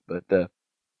situations. But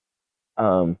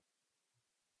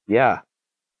yeah.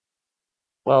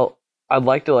 Well, I'd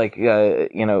like to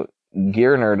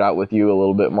gear nerd out with you a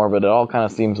little bit more, but it all kind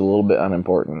of seems a little bit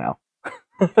unimportant now.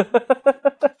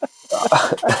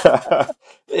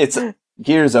 It's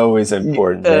gear's always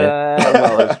important, man.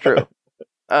 Well, that's true.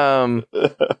 I'm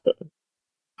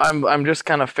just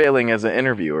kind of failing as an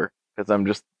interviewer because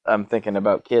I'm thinking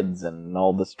about kids and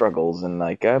all the struggles, and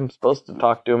like I'm supposed to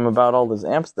talk to him about all his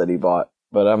amps that he bought,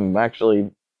 but I'm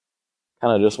actually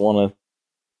kind of just want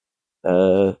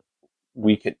to.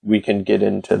 We can get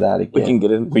into that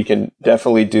again. We can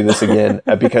definitely do this again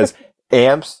because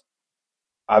amps.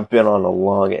 I've been on a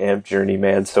long amp journey,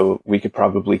 man. So we could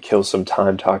probably kill some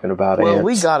time talking about amps. Well,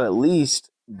 we got at least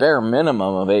bare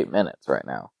minimum of 8 minutes right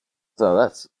now, so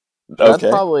that's okay.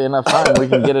 Probably enough time. We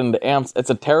can get into amps. It's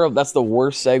that's the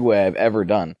worst segue I've ever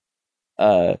done.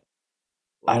 I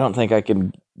don't think I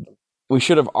can. We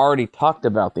should have already talked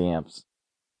about the amps,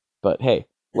 but hey,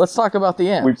 let's talk about the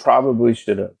amps. We probably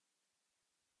should have.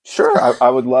 Sure, I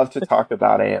would love to talk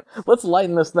about amps. Let's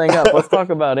lighten this thing up. Let's talk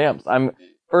about amps.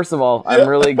 First of all, I'm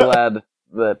really glad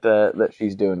that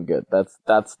she's doing good.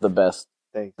 That's the best.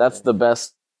 Thanks, that's man. the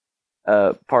best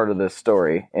part of this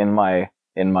story in my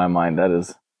mind. That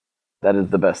is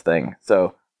the best thing.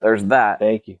 So there's that.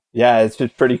 Thank you. Yeah, it's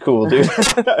just pretty cool, dude.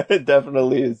 It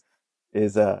definitely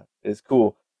is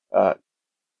cool.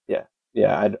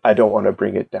 Yeah. I don't want to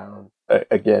bring it down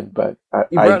again, but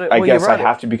I guess I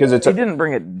have to because it's. You didn't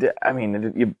bring it. I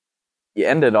mean, you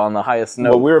ended on the highest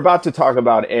note. Well, we were about to talk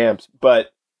about amps,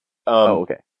 but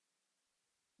okay.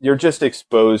 You're just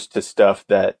exposed to stuff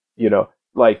that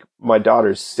like my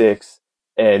daughter's 6,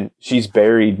 and she's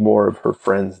buried more of her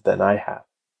friends than I have,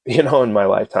 in my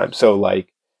lifetime. So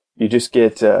like, you just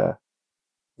get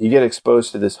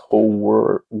exposed to this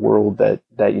whole world that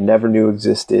you never knew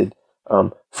existed.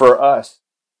 For us,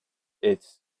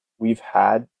 we've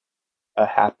had a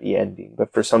happy ending,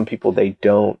 but for some people they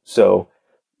don't. So,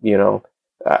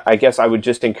 I guess I would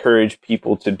just encourage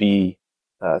people to be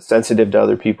sensitive to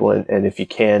other people, and if you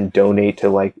can, donate to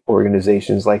like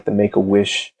organizations like the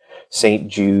Make-A-Wish, St.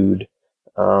 Jude.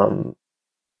 My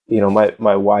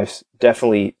wife's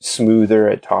definitely smoother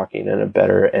at talking and a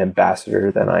better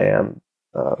ambassador than I am.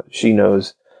 She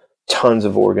knows tons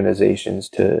of organizations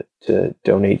to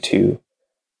donate to.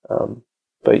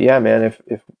 But yeah, man,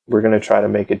 if we're going to try to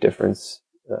make a difference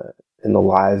in the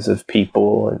lives of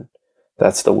people, and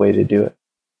that's the way to do it.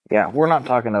 Yeah, we're not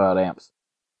talking about amps.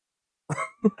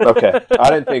 Okay, I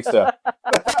didn't think so.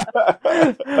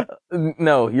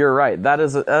 No, you're right. That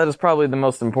is probably the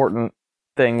most important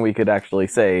thing we could actually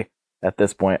say at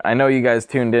this point. I know you guys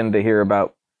tuned in to hear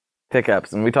about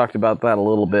pickups, and we talked about that a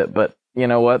little bit, but you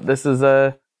know what? This is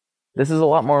a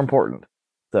lot more important.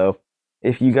 So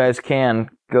if you guys can,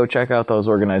 go check out those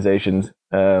organizations.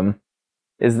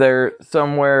 Is there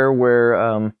somewhere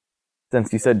where,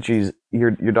 since you said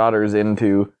your daughter's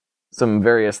into some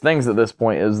various things at this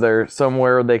point, is there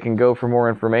somewhere they can go for more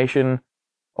information,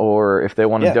 or if they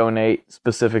want to donate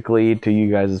specifically to you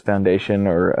guys' foundation,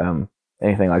 or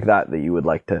anything like that you would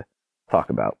like to talk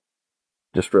about?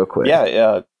 Just real quick.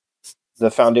 Yeah.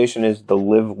 The foundation is the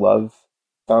Live Love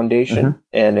Foundation,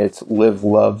 and it's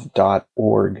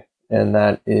livelove.org, and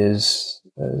that is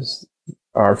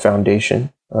our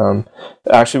foundation.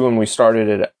 Actually, when we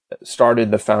started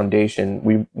the foundation,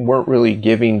 we weren't really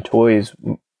giving toys.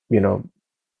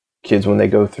 Kids, when they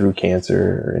go through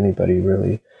cancer, or anybody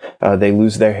really, they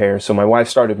lose their hair. So my wife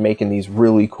started making these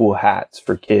really cool hats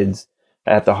for kids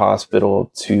at the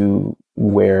hospital to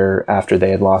wear after they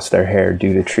had lost their hair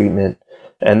due to treatment.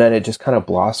 And then it just kind of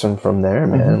blossomed from there,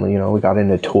 man. We got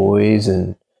into toys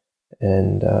and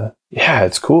yeah,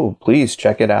 it's cool. Please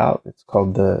check it out. It's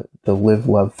called the Live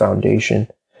Love Foundation.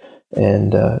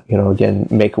 And, again,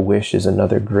 Make-A-Wish is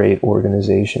another great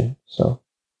organization. So.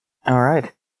 All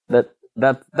right.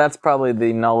 That's probably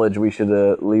the knowledge we should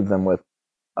leave them with.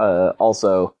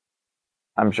 Also,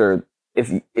 I'm sure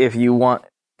if you want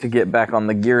to get back on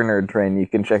the gear nerd train, you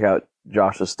can check out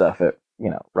Josh's stuff at,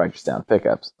 Righteous Sound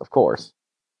Pickups, of course,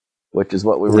 which is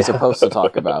what we were supposed to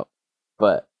talk about.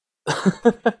 But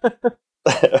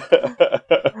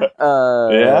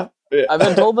Yeah. I've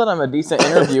been told that I'm a decent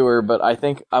interviewer, but I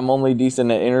think I'm only decent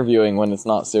at interviewing when it's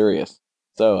not serious.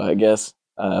 So I guess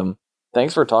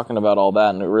thanks for talking about all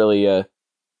that, and it really I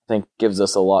think gives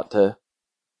us a lot to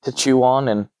chew on.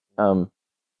 And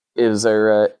is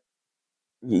there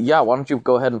why don't you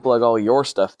go ahead and plug all your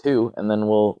stuff too, and then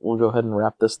we'll go ahead and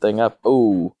wrap this thing up.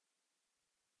 Oh,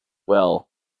 well,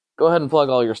 go ahead and plug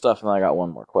all your stuff, and then I got one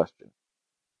more question.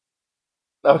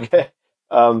 Okay.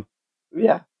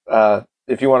 Yeah.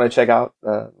 If you want to check out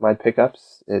my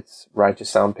pickups, it's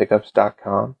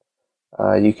righteoussoundpickups.com.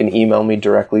 You can email me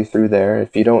directly through there.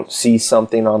 If you don't see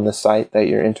something on the site that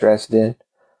you're interested in,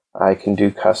 I can do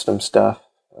custom stuff.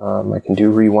 I can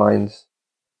do rewinds.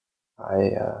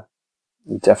 I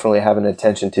definitely have an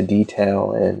attention to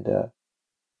detail, and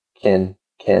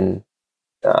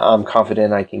I'm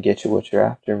confident I can get you what you're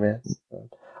after, man.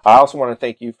 I also want to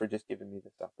thank you for just giving me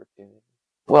this opportunity.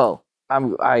 Well,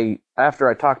 after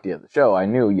I talked to you at the show, I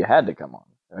knew you had to come on.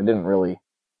 I didn't really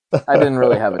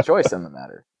have a choice in the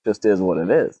matter. It just is what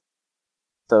it is.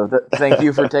 So thank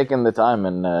you for taking the time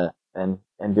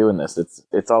and doing this.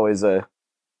 It's always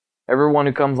everyone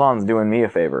who comes on is doing me a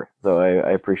favor, so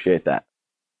I appreciate that.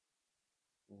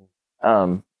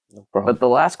 No problem. But the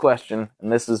last question,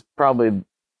 and this is probably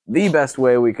the best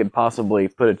way we could possibly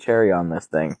put a cherry on this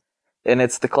thing, and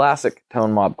it's the classic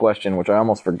Tone Mob question, which I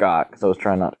almost forgot because I was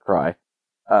trying not to cry.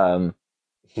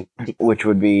 Which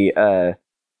would be,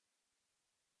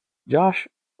 Josh,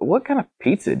 what kind of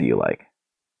pizza do you like?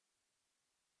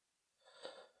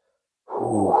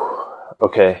 Ooh,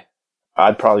 okay.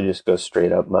 I'd probably just go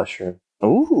straight up mushroom.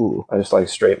 Ooh. I just like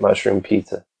straight mushroom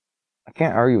pizza. I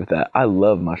can't argue with that. I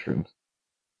love mushrooms.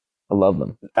 I love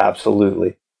them.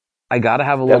 Absolutely. I gotta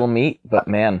have a little meat, but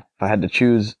man, if I had to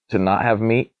choose to not have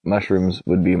meat, mushrooms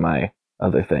would be my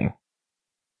other thing.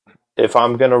 If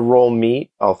I'm gonna roll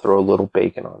meat, I'll throw a little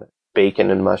bacon on it. Bacon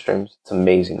and mushrooms. It's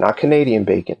amazing. Not Canadian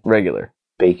bacon. Regular.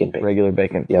 Bacon. Regular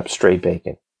bacon. Yep, straight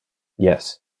bacon.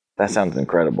 Yes. That sounds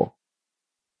incredible.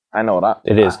 I know what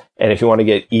it is. And if you want to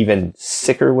get even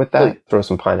sicker with that, throw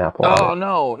some pineapple on it. Oh,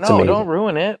 no, don't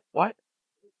ruin it. What?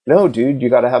 No, dude, you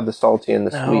gotta have the salty and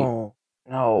the sweet.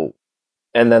 No.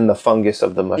 And then the fungus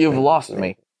of the mushroom. You've lost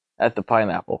me at the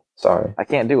pineapple. Sorry. I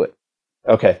can't do it.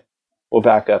 Okay. We'll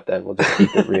back up then. We'll just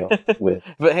keep it real with.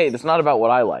 But hey, it's not about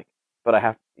what I like. But I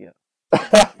have to,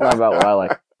 it's not about what I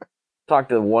like. Talked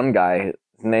to one guy,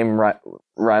 his name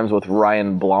rhymes with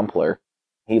Ryan Blompler.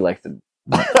 He likes to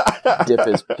dip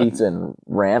his pizza in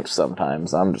ranch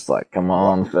sometimes. I'm just like, come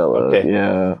on, fella. Okay.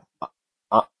 Yeah.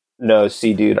 No,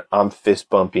 see, dude, I'm fist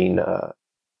bumping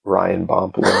Ryan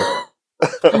Blompler.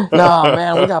 No,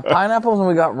 man, we got pineapples and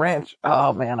we got ranch.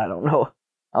 Oh, man, I don't know.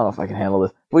 I don't know if I can handle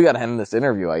this. We got to end this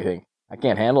interview, I think. I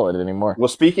can't handle it anymore. Well,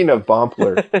 speaking of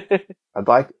Blompler,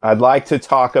 I'd like to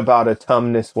talk about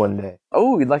autumnus one day.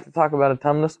 Oh, you'd like to talk about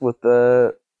autumnus with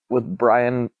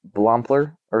Brian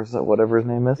Blompler, or whatever his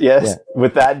name is? Yes, yeah.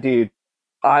 With that dude.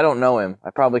 I don't know him.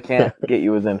 I probably can't get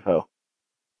you his info.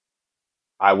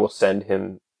 I will send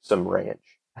him some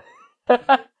ranch.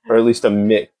 Or at least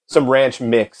some ranch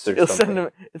mix or something.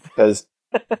 Because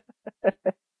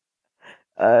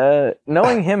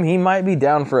knowing him, he might be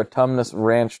down for a autumnus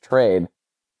ranch trade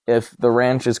if the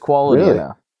ranch is quality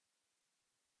enough.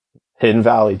 Hidden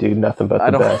Valley, dude, nothing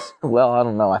but the best. Well, I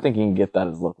don't know. I think you can get that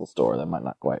at his local store. That might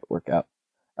not quite work out.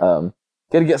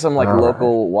 Gotta get some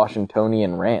local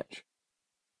Washingtonian ranch.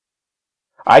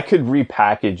 I could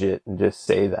repackage it and just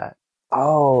say that.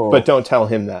 Oh. But don't tell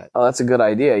him that. Oh, that's a good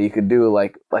idea. You could do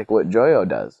like what Joyo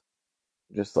does.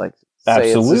 Just say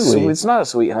absolutely. It's not a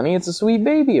sweet honey, it's a sweet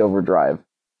baby overdrive.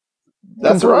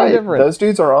 That's right. Different. Those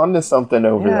dudes are on to something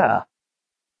over there.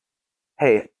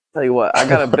 Hey, tell you what, I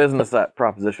got a business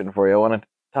proposition for you. I want to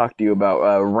talk to you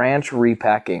about ranch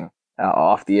repacking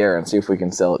off the air and see if we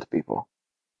can sell it to people.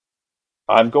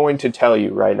 I'm going to tell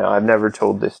you right now, I've never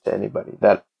told this to anybody,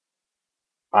 that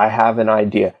I have an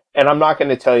idea. And I'm not going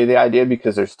to tell you the idea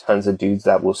because there's tons of dudes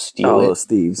that will steal it. Those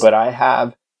thieves. But I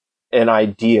have an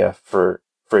idea for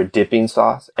a dipping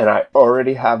sauce, and I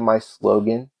already have my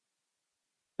slogan.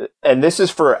 And this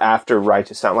is for after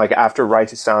Righteous Sound. Like after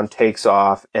Righteous Sound takes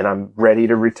off and I'm ready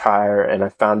to retire and I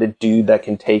found a dude that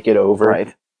can take it over.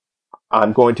 Right.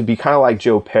 I'm going to be kind of like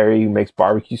Joe Perry who makes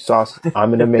barbecue sauce. I'm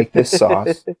going to make this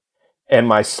sauce. And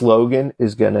my slogan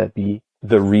is going to be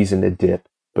the reason to dip.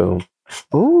 Boom.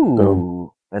 Ooh.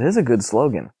 Boom. That is a good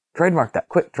slogan. Trademark that.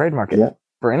 Quick, trademark it. Yeah.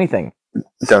 For anything.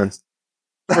 Done.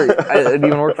 It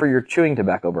even work for your chewing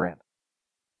tobacco brand.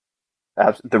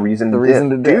 The reason The to reason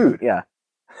dip. to dip. Dude, Yeah.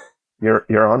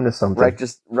 you're on to something.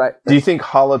 Right. Right. Do you think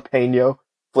jalapeno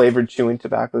flavored chewing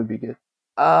tobacco would be good?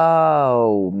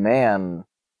 Oh man,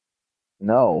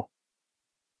 no.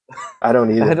 I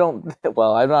don't either. I don't.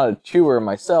 Well, I'm not a chewer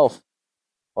myself.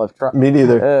 Well, I've tried. Me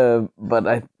neither.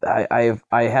 But I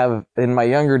have in my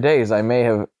younger days. I may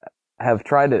have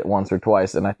tried it once or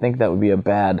twice, and I think that would be a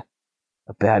bad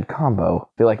combo.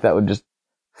 I feel like that would just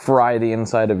fry the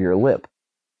inside of your lip.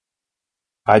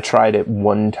 I tried it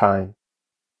one time,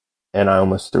 and I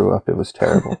almost threw up. It was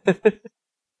terrible.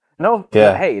 No,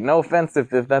 Yeah. Hey, no offense if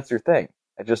that's your thing.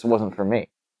 It just wasn't for me,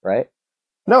 right?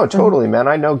 No, totally, man.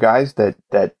 I know guys that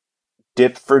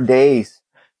dip for days,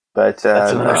 but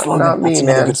That's another slogan. not me, That's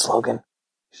another man. good slogan.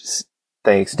 Just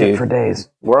Thanks, dip dude. for days.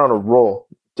 We're on a roll.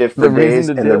 Dip for The reason days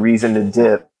to and dip. the reason to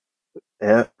dip.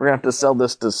 Yeah. We're gonna have to sell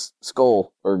this to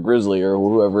Skull or Grizzly or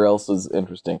whoever else is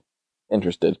interested.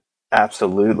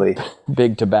 Absolutely.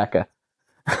 Big tobacco.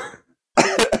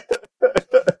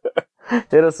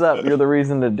 Hit us up. You're the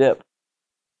reason to dip.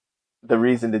 The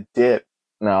reason to dip.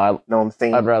 No, No, I'm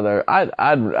saying I'd rather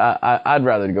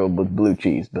go with blue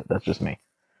cheese, but that's just me.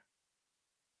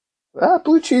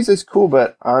 blue cheese is cool,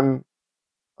 but I'm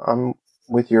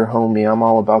with your homie. I'm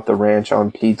all about the ranch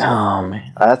on pizza. Oh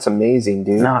man, That's amazing,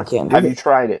 dude. no, I can't do Have it. you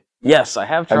tried it? Yes, I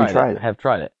have Have you tried tried it. it? I have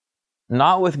tried it.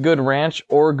 Not with good ranch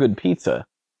or good pizza.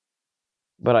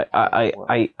 But I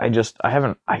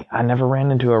never ran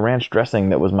into a ranch dressing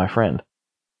that was my friend.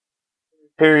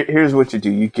 Here's what you do.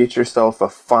 You get yourself a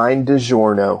fine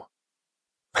DiGiorno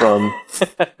from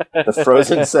the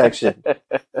frozen section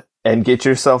and get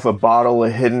yourself a bottle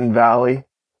of Hidden Valley.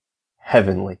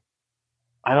 Heavenly.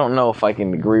 I don't know if I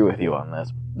can agree with you on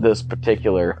this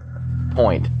particular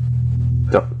point.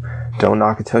 Don't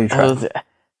knock it till you try.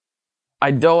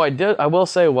 I will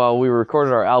say while we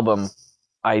recorded our album,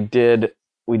 we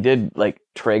did like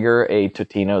Traeger a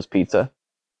Totino's pizza.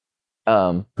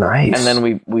 Nice. And then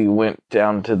we went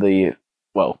down to we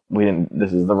didn't,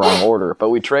 this is the wrong order, but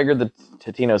we Traegered the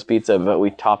Totino's pizza, but we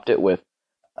topped it with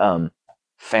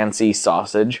fancy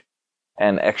sausage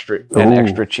and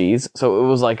extra cheese. So it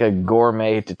was like a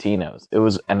gourmet Totino's. It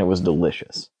was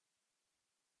delicious.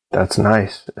 That's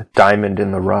nice. A diamond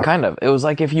in the rough. Kind of. It was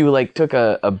like if you like took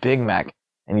a Big Mac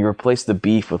and you replaced the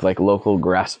beef with like local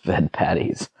grass-fed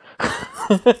patties.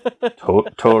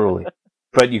 Totally.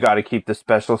 But you got to keep the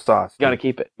special sauce. You got to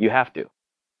keep it. You have to.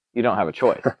 You don't have a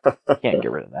choice. You can't get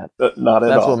rid of that. Not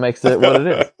at all. That's what makes it what it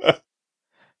is.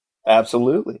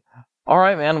 Absolutely. All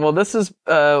right, man. Well, this is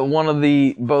one of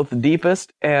the both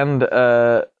deepest and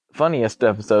funniest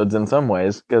episodes in some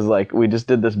ways, because like we just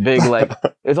did this big like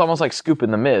it's almost like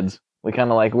scooping the mids. We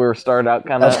kind of like we were started out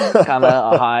kind of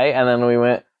high, and then we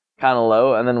went kind of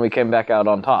low, and then we came back out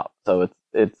on top. So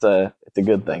it's a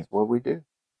good thing. That's what we do.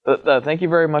 Thank you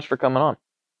very much for coming on.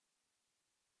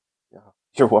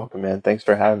 You're welcome, man. Thanks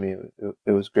for having me.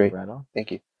 It was great. Right on.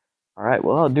 Thank you. All right.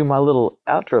 Well, I'll do my little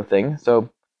outro thing. So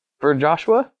for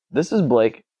Joshua, this is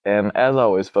Blake, and as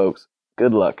always, folks,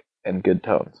 good luck and good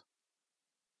tones.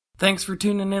 Thanks for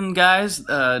tuning in, guys.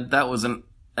 That was an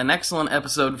excellent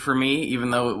episode for me,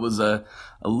 even though it was a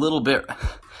little bit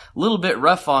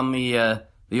rough on the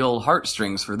old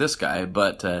heartstrings for this guy.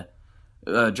 But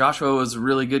Joshua was a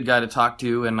really good guy to talk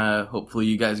to, and hopefully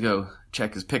you guys go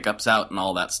check his pickups out and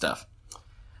all that stuff.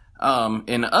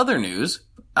 In other news,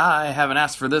 I haven't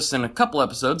asked for this in a couple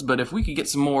episodes, but if we could get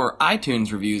some more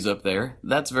iTunes reviews up there,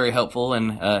 that's very helpful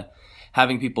in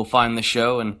having people find the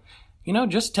show and,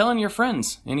 just telling your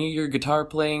friends, any of your guitar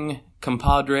playing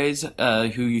compadres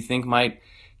who you think might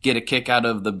get a kick out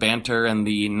of the banter and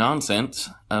the nonsense,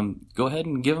 go ahead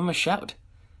and give them a shout.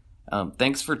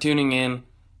 Thanks for tuning in,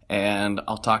 and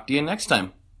I'll talk to you next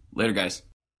time. Later, guys.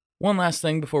 One last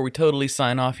thing before we totally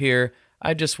sign off here,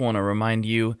 I just want to remind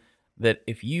you that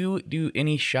if you do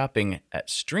any shopping at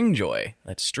Stringjoy,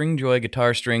 that's Stringjoy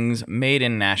guitar strings made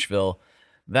in Nashville,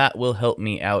 that will help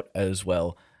me out as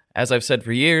well. As I've said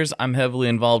for years, I'm heavily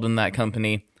involved in that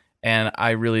company, and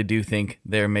I really do think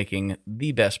they're making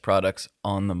the best products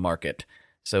on the market.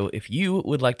 So if you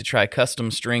would like to try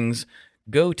custom strings,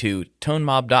 go to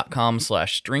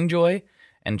tonemob.com/stringjoy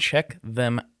and check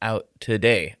them out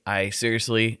today. I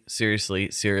seriously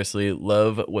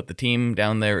love what the team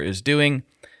down there is doing.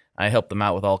 I help them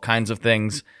out with all kinds of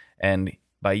things, and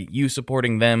by you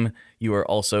supporting them, you are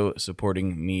also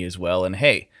supporting me as well. And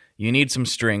hey, you need some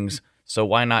strings, so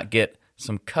why not get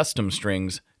some custom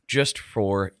strings just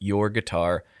for your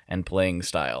guitar and playing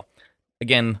style?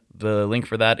 Again, the link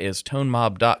for that is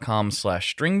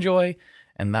tonemob.com/stringjoy,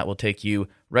 and that will take you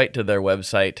right to their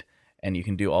website. and you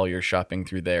can do all your shopping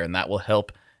through there, and that will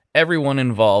help everyone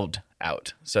involved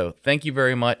out. So thank you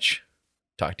very much.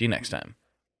 Talk to you next time.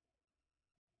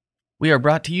 We are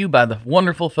brought to you by the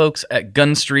wonderful folks at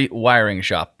Gun Street Wiring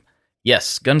Shop.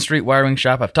 Yes, Gun Street Wiring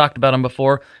Shop. I've talked about them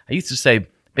before. I used to say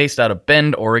based out of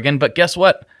Bend, Oregon, but guess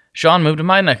what? Sean moved to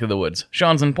my neck of the woods.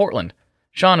 Sean's in Portland.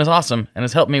 Sean is awesome and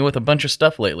has helped me with a bunch of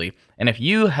stuff lately. And if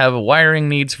you have wiring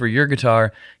needs for your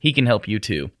guitar, he can help you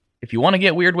too. If you want to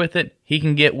get weird with it, he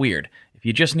can get weird. If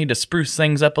you just need to spruce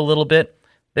things up a little bit,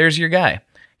 there's your guy.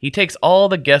 He takes all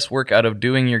the guesswork out of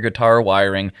doing your guitar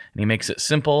wiring, and he makes it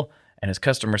simple, and his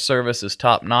customer service is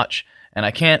top-notch, and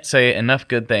I can't say enough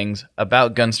good things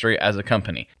about Gun Street as a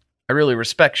company. I really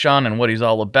respect Sean and what he's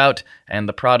all about, and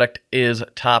the product is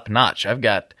top-notch. I've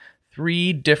got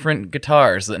 3 different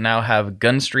guitars that now have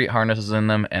Gun Street harnesses in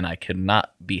them, and I could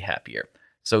not be happier.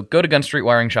 So go to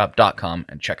gunstreetwiringshop.com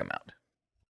and check them out.